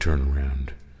very big turnaround,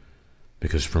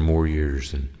 because for more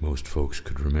years than most folks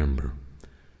could remember,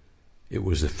 it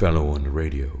was the fellow on the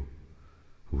radio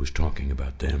who was talking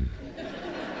about them.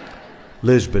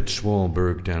 Lisbeth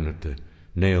Swalberg down at the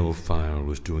nail file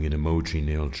was doing an emoji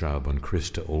nail job on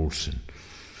Krista Olsen.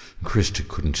 Krista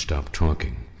couldn't stop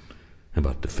talking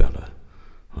about the fella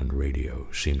on the radio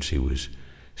since he was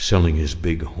selling his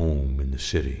big home in the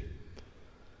city.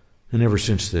 And ever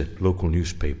since the local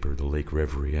newspaper, the Lake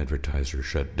Reverie Advertiser,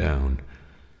 shut down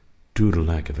due to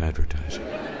lack of advertising,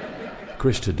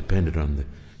 Krista depended on the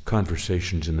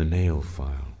conversations in the nail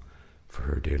file for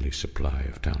her daily supply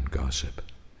of town gossip.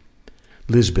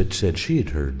 Lisbeth said she had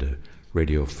heard the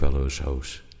radio fellow's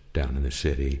house down in the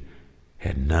city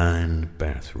had 9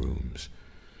 bathrooms.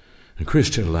 And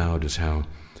Krista allowed as how,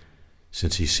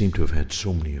 since he seemed to have had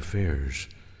so many affairs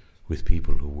with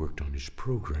people who worked on his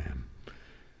program,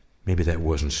 maybe that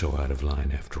wasn't so out of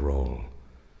line after all,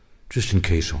 just in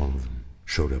case all of them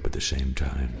showed up at the same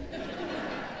time.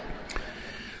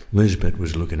 Lisbeth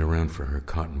was looking around for her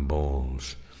cotton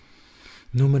balls.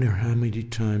 No matter how many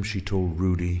times she told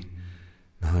Rudy,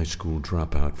 the high school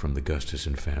dropout from the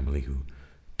Gustafson family who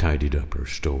tidied up her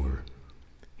store,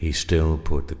 he still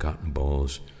put the cotton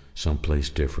balls someplace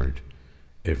different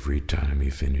every time he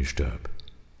finished up.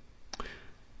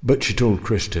 But she told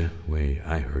Krista, the way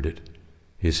I heard it,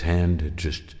 his hand had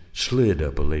just slid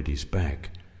up a lady's back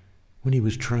when he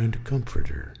was trying to comfort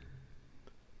her.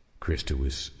 Krista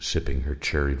was sipping her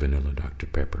cherry vanilla Dr.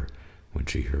 Pepper when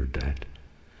she heard that,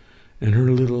 and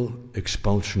her little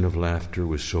expulsion of laughter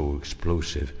was so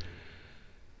explosive,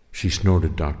 she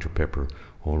snorted Dr. Pepper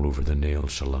all over the nail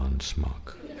salon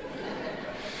smock.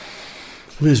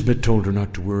 Lisbeth told her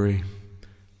not to worry.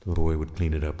 The boy would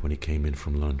clean it up when he came in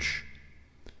from lunch.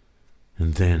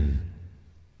 And then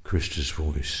Krista's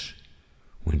voice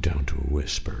went down to a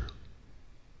whisper,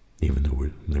 even though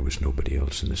there was nobody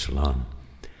else in the salon.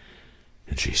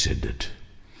 And she said that,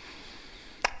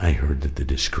 "I heard that the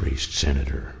disgraced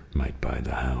senator might buy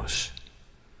the house."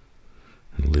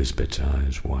 And Lisbeth's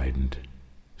eyes widened,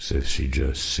 as if she'd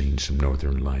just seen some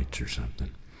northern lights or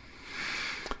something.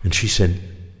 And she said,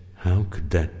 "How could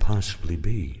that possibly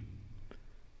be?"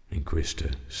 And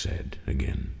Krista said,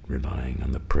 again relying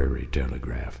on the Prairie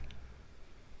Telegraph,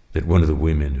 that one of the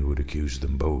women who had accused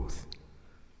them both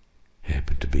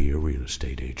happened to be a real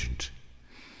estate agent.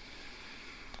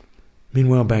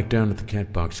 Meanwhile, back down at the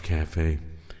Catbox Cafe,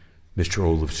 Mr.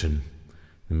 Olafson,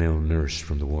 the male nurse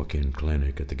from the walk-in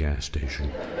clinic at the gas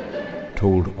station,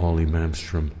 told Ollie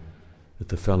Malmstrom that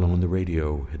the fellow on the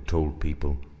radio had told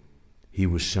people he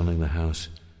was selling the house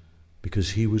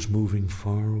because he was moving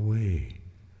far away,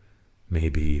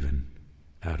 maybe even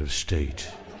out of state.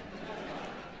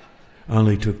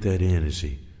 Ollie took that in as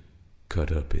he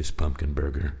cut up his pumpkin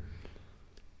burger.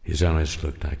 His eyes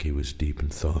looked like he was deep in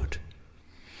thought,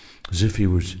 as if he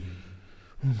was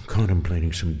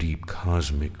contemplating some deep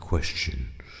cosmic question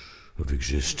of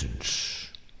existence.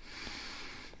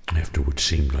 After what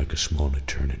seemed like a small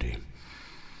eternity,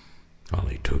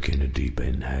 Ollie took in a deep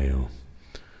inhale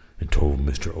and told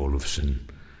Mr. Olafson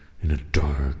in a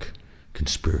dark,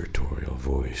 conspiratorial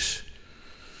voice,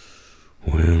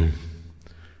 "Well,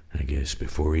 I guess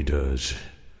before he does,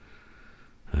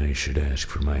 I should ask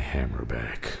for my hammer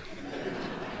back."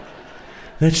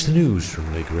 That's the news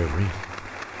from Lake Reverie,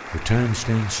 where time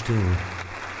stands still,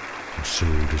 and so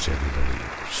does everybody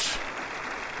else.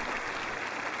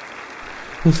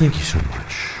 Well, thank you so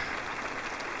much.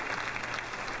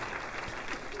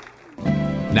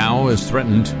 Now, as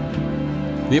threatened,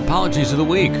 the apologies of the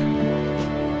week.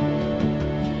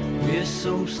 We're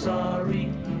so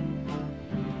sorry.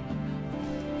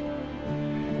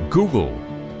 Google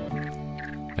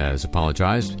has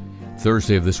apologized.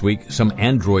 Thursday of this week, some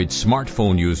Android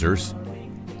smartphone users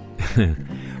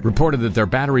reported that their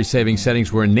battery-saving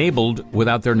settings were enabled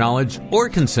without their knowledge or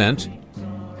consent.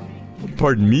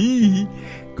 Pardon me.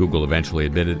 Google eventually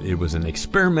admitted it was an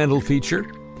experimental feature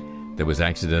that was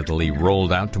accidentally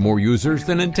rolled out to more users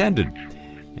than intended.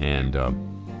 And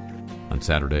on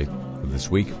Saturday of this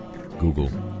week,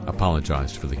 Google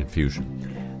apologized for the confusion.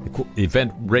 The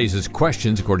event raises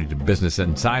questions, according to Business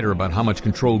Insider, about how much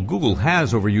control Google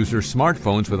has over users'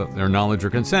 smartphones without their knowledge or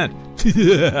consent.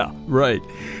 Yeah, right.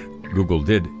 Google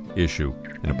did issue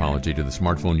an apology to the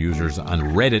smartphone users on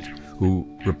Reddit who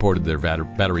reported their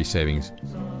battery settings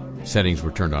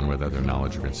were turned on without their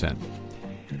knowledge or consent.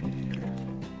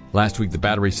 Last week, the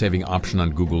battery-saving option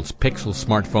on Google's Pixel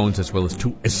smartphones, as well as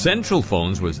 2 Essential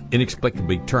phones, was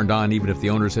inexplicably turned on even if the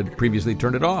owners had previously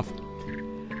turned it off.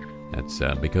 That's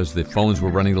because the phones were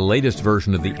running the latest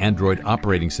version of the Android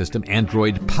operating system,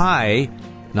 Android Pie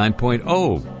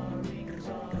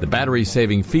 9.0. The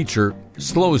battery-saving feature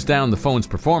slows down the phone's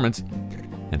performance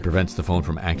and prevents the phone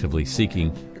from actively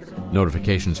seeking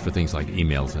notifications for things like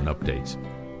emails and updates.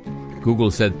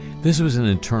 Google said this was an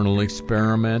internal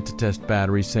experiment to test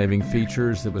battery-saving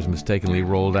features that was mistakenly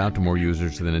rolled out to more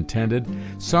users than intended.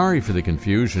 Sorry for the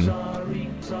confusion.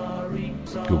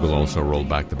 Google also rolled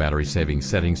back the battery-saving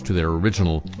settings to their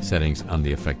original settings on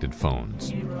the affected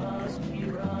phones.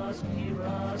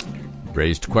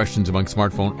 Raised questions among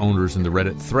smartphone owners in the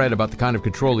Reddit thread about the kind of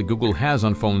control that Google has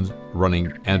on phones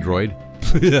running Android.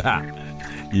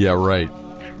 Yeah, right.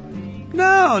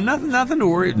 No, nothing to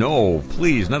worry. No,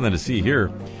 please, nothing to see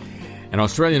here. An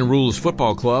Australian rules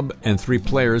football club and 3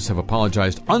 players have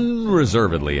apologized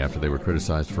unreservedly after they were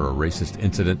criticized for a racist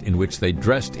incident in which they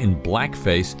dressed in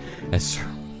blackface as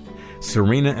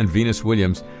Serena and Venus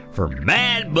Williams for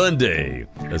Mad Monday,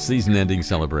 a season-ending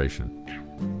celebration.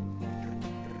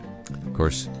 Of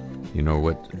course, you know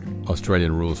what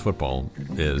Australian rules football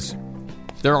is.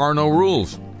 There are no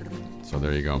rules. So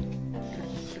there you go.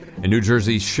 A New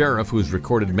Jersey sheriff who's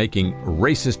recorded making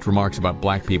racist remarks about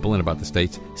black people and about the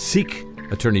state's Sikh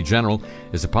attorney general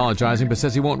is apologizing but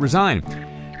says he won't resign.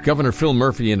 Governor Phil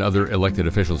Murphy and other elected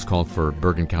officials called for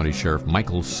Bergen County Sheriff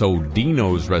Michael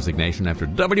Sodino's resignation after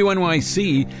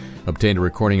WNYC obtained a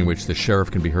recording in which the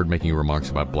sheriff can be heard making remarks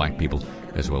about black people,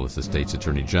 as well as the state's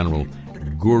attorney general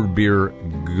Gurbir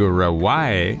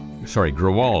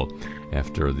Grewal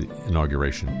after the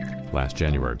inauguration last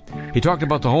January. He talked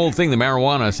about the whole thing, the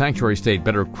marijuana sanctuary state,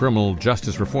 better criminal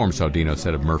justice reform, Sodino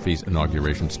said of Murphy's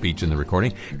inauguration speech in the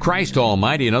recording. Christ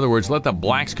almighty, in other words, let the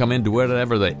blacks come in, do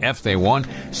whatever the F they want,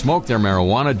 smoke their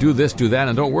marijuana, do this, do that,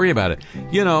 and don't worry about it.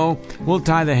 You know, we'll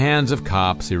tie the hands of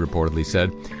cops, he reportedly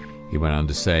said. He went on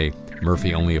to say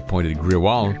Murphy only appointed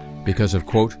Grewal because of,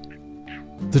 quote,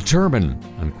 the turban,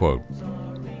 unquote.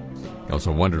 He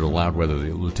also wondered aloud whether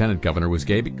the lieutenant governor was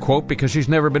gay, quote, because she's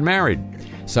never been married.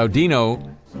 Sodino,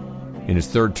 in his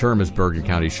 3rd term as Bergen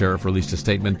County Sheriff, released a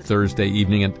statement Thursday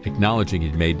evening acknowledging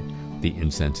he'd made the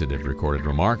insensitive recorded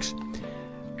remarks.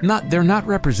 They're not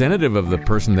representative of the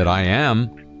person that I am.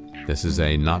 This is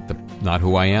a not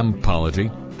who I am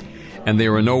apology. And they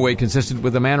are in no way consistent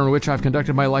with the manner in which I've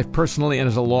conducted my life personally and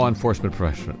as a law enforcement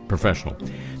professional.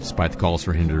 Despite the calls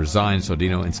for him to resign,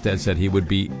 Sodino instead said he would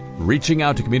be reaching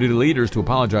out to community leaders to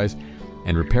apologize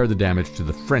and repair the damage to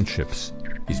the friendships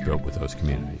he's built with those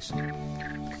communities.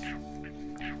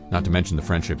 Not to mention the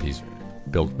friendship he's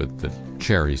built with the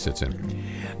chair he sits in.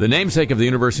 The namesake of the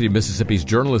University of Mississippi's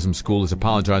journalism school is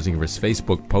apologizing for his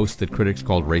Facebook post that critics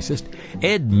called racist.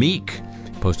 Ed Meek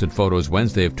posted photos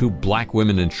Wednesday of 2 black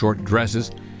women in short dresses,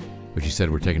 which he said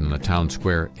were taken in a town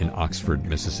square in Oxford,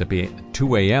 Mississippi at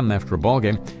 2 a.m. after a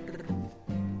ballgame.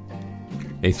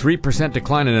 A 3%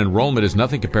 decline in enrollment is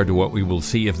nothing compared to what we will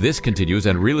see if this continues,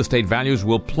 and real estate values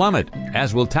will plummet,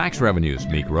 as will tax revenues,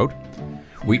 Meek wrote.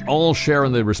 We all share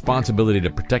in the responsibility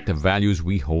to protect the values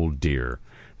we hold dear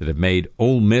that have made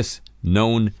Ole Miss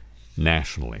known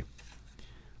nationally.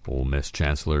 Ole Miss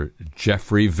Chancellor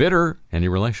Jeffrey Vitter, any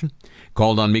relation,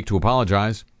 called on Meek to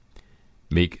apologize.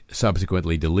 Meek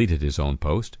subsequently deleted his own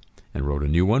post and wrote a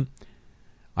new one.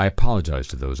 I apologize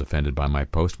to those offended by my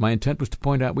post. My intent was to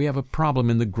point out we have a problem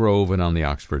in the Grove and on the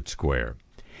Oxford Square.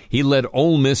 He led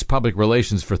Ole Miss public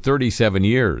relations for 37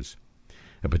 years.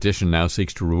 A petition now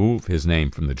seeks to remove his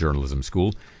name from the journalism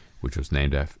school, which was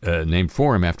named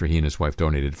for him after he and his wife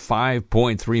donated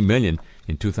 $5.3 million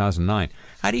in 2009.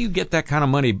 How do you get that kind of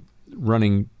money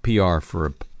running PR for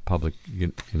a public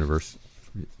university?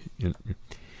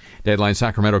 Deadline,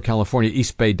 Sacramento, California.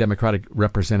 East Bay Democratic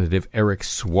Representative Eric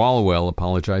Swalwell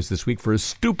apologized this week for a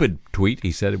stupid tweet.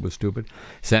 He said it was stupid,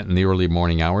 sent in the early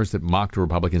morning hours that mocked a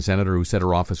Republican senator who said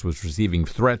her office was receiving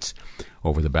threats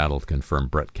over the battle to confirm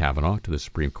Brett Kavanaugh to the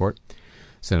Supreme Court.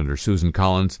 Senator Susan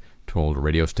Collins told a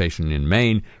radio station in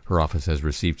Maine her office has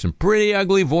received some pretty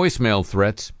ugly voicemail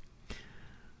threats.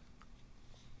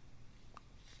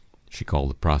 She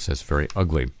called the process very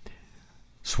ugly.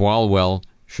 Swalwell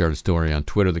shared a story on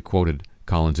Twitter that quoted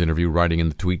Collins' interview, writing in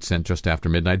the tweet sent just after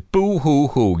midnight,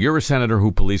 "Boo-hoo-hoo, you're a senator who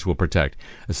police will protect.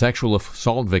 A sexual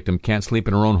assault victim can't sleep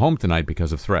in her own home tonight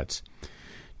because of threats."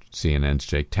 CNN's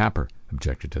Jake Tapper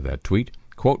objected to that tweet.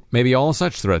 Quote, "Maybe all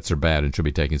such threats are bad and should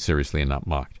be taken seriously and not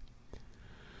mocked."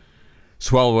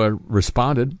 Swalwell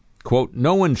responded, quote,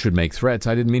 "No one should make threats.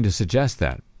 I didn't mean to suggest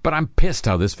that. But I'm pissed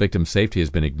how this victim's safety has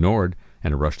been ignored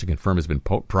and a rush to confirm has been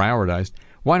prioritized.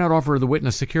 Why not offer the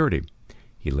witness security?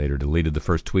 He later deleted the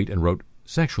first tweet and wrote,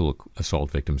 "Sexual assault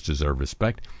victims deserve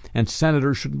respect, and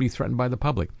senators shouldn't be threatened by the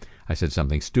public. I said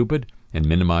something stupid and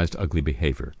minimized ugly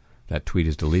behavior. That tweet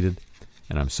is deleted,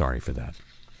 and I'm sorry for that."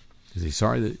 Is he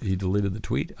sorry that he deleted the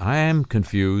tweet? I am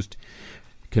confused.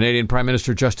 Canadian Prime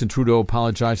Minister Justin Trudeau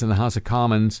apologized in the House of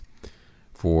Commons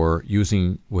for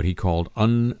using what he called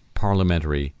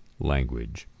unparliamentary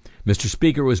language. "Mr.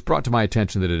 Speaker, it was brought to my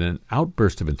attention that in an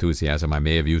outburst of enthusiasm I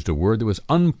may have used a word that was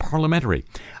unparliamentary.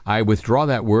 I withdraw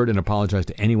that word and apologize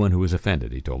to anyone who was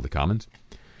offended," he told the Commons.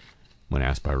 When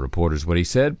asked by reporters what he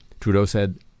said, Trudeau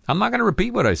said, "I'm not going to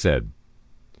repeat what I said."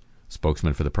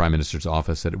 Spokesman for the Prime Minister's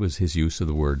office said it was his use of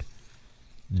the word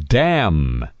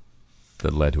damn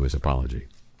that led to his apology.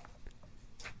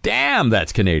 Damn,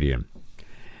 that's Canadian.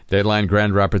 Deadline,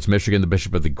 Grand Rapids, Michigan. The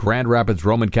Bishop of the Grand Rapids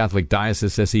Roman Catholic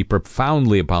Diocese says he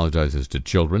profoundly apologizes to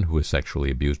children who were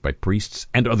sexually abused by priests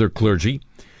and other clergy.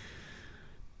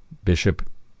 Bishop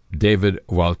David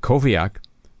Walkowiak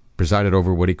presided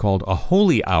over what he called a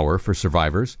holy hour for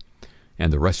survivors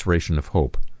and the restoration of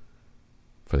hope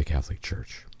for the Catholic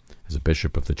Church. "As a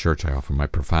bishop of the Church, I offer my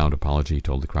profound apology," he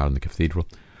told the crowd in the cathedral.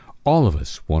 "All of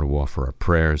us want to offer our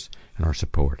prayers and our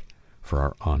support for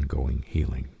our ongoing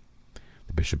healing."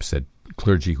 The bishop said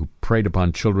clergy who preyed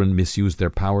upon children misused their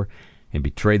power and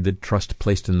betrayed the trust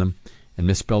placed in them and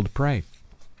misspelled pray.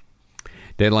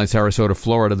 Deadline, Sarasota,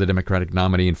 Florida. The Democratic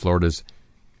nominee in Florida's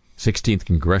 16th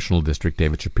Congressional District,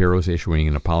 David Shapiro, is issuing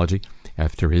an apology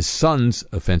after his son's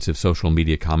offensive social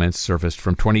media comments surfaced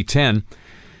from 2010.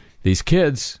 These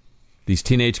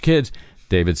teenage kids,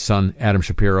 David's son, Adam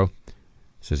Shapiro,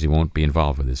 says he won't be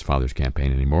involved with his father's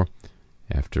campaign anymore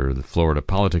after the Florida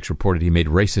Politics reported he made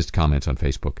racist comments on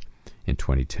Facebook in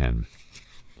 2010.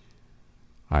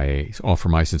 "I offer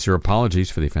my sincere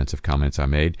apologies for the offensive comments I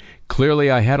made.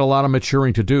 Clearly, I had a lot of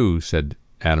maturing to do," said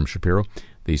Adam Shapiro.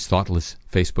 "These thoughtless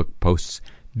Facebook posts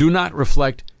do not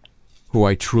reflect who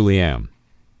I truly am."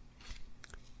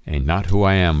 A not who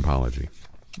I am apology.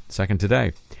 Second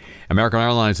today. American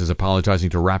Airlines is apologizing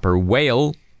to rapper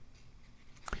Whale,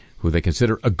 who they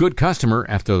consider a good customer,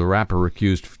 after the rapper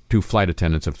accused 2 flight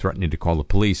attendants of threatening to call the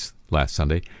police last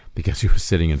Sunday because he was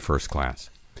sitting in first class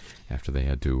after they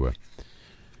had to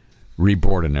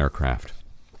reboard an aircraft.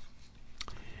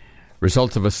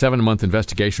 Results of a 7-month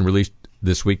investigation released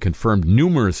this week confirmed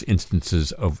numerous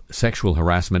instances of sexual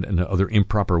harassment and other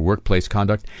improper workplace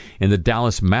conduct in the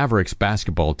Dallas Mavericks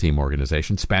basketball team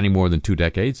organization, spanning more than 2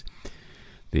 decades.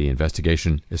 The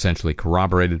investigation essentially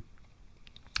corroborated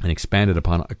and expanded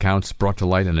upon accounts brought to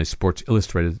light in a Sports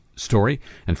Illustrated story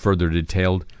and further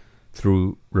detailed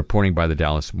through reporting by the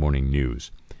Dallas Morning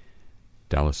News.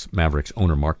 Dallas Mavericks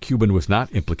owner Mark Cuban was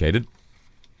not implicated,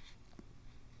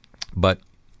 but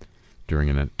during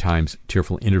a Times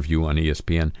tearful interview on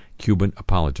ESPN, Cuban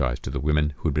apologized to the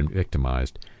women who had been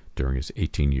victimized during his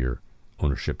 18-year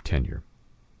ownership tenure.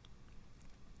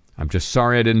 "I'm just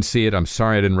sorry I didn't see it. I'm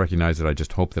sorry I didn't recognize it. I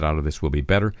just hope that out of this will be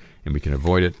better and we can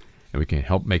avoid it and we can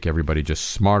help make everybody just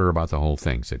smarter about the whole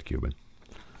thing," said Cuban.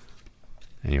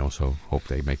 And he also hoped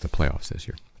they make the playoffs this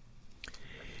year.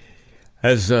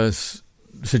 As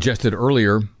suggested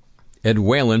earlier, Ed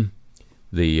Whalen,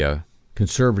 the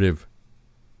conservative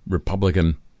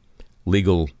Republican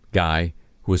legal guy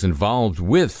who was involved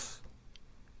with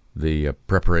the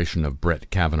preparation of Brett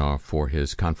Kavanaugh for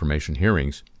his confirmation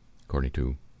hearings, according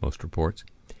to most reports,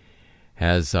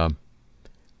 has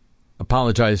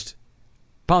apologized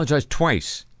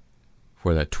twice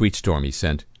for that tweet storm he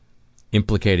sent,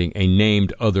 implicating a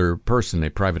named other person,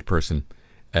 a private person,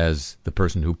 as the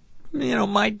person who,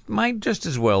 might just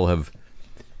as well have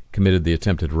committed the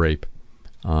attempted rape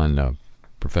on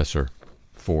Professor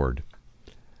Ford,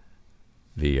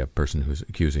 the person who's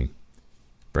accusing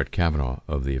Brett Kavanaugh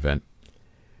of the event.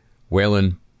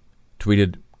 Whalen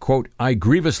tweeted, quote, "I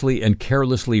grievously and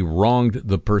carelessly wronged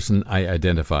the person I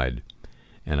identified,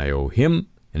 and I owe him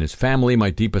and his family my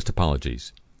deepest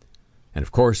apologies. And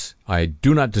of course, I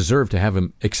do not deserve to have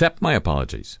him accept my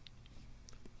apologies."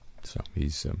 So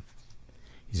he's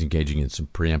engaging in some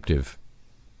preemptive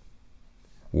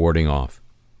warding off.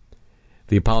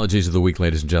 The apologies of the week,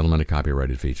 ladies and gentlemen, a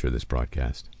copyrighted feature of this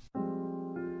broadcast.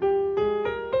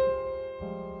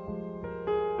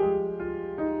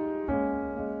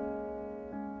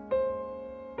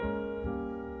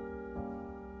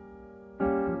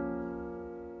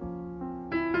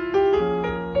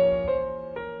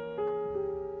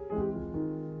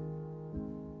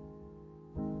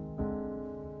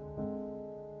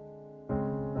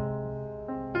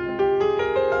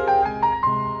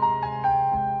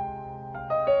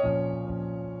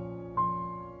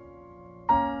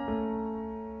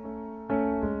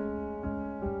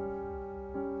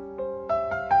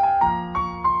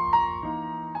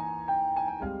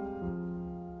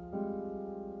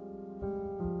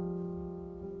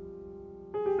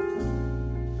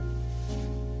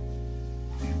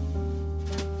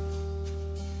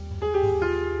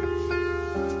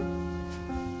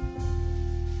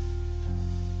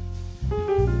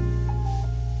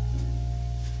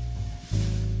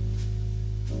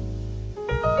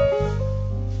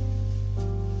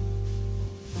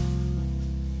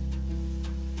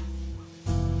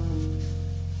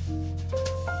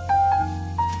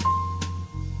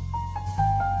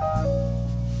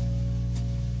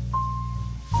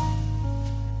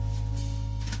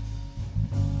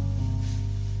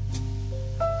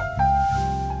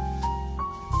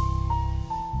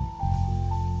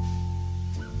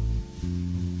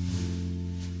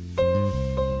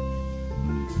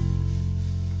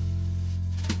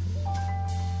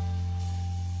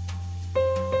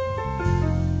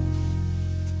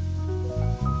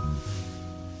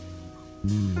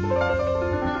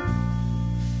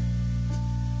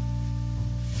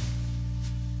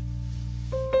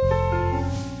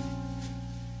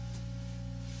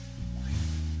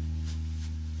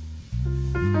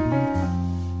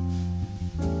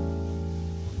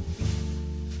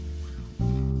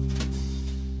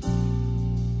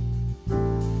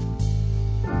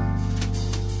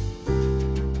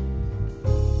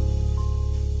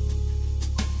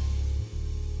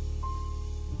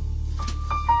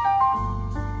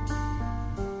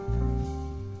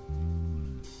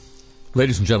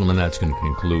 Ladies and gentlemen, that's going to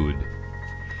conclude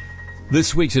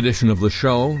this week's edition of the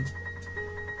show.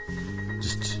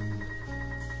 Just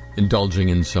indulging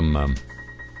in some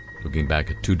looking back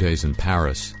at 2 days in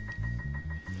Paris.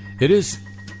 It is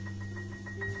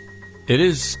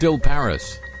still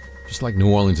Paris, just like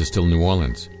New Orleans is still New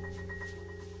Orleans.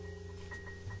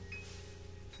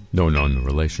 No known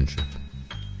relationship,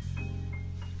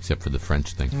 except for the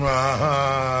French thing.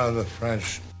 The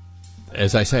French.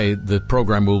 As I say, the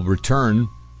program will return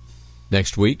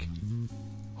next week.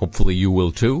 Hopefully you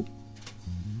will too,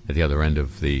 at the other end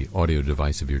of the audio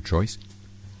device of your choice.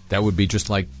 That would be just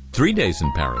like 3 days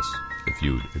in Paris, if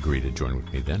you'd agree to join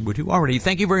with me then. Would you already?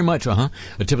 Thank you very much, A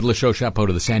tip of the show, chapeau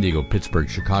to the San Diego, Pittsburgh,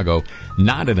 Chicago,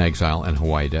 Not in Exile, and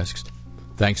Hawaii desks.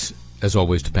 Thanks, as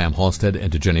always, to Pam Halstead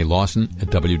and to Jenny Lawson at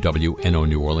WWNO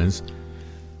New Orleans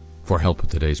for help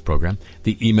with today's program.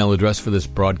 The email address for this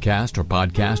broadcast or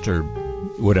podcast or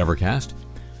whatever cast,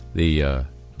 the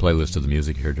playlist of the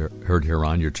music heard here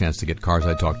on, your chance to get Cars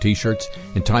I Talk t-shirts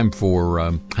in time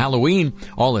for Halloween,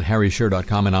 all at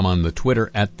harryshearer.com, and I'm on the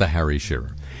Twitter at the Harry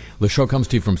Shearer. The show comes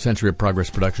to you from Century of Progress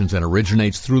Productions and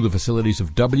originates through the facilities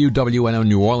of WWNO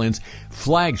New Orleans,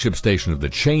 flagship station of the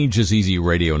Change is Easy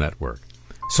radio network.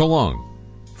 So long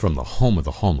from the home of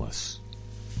the homeless.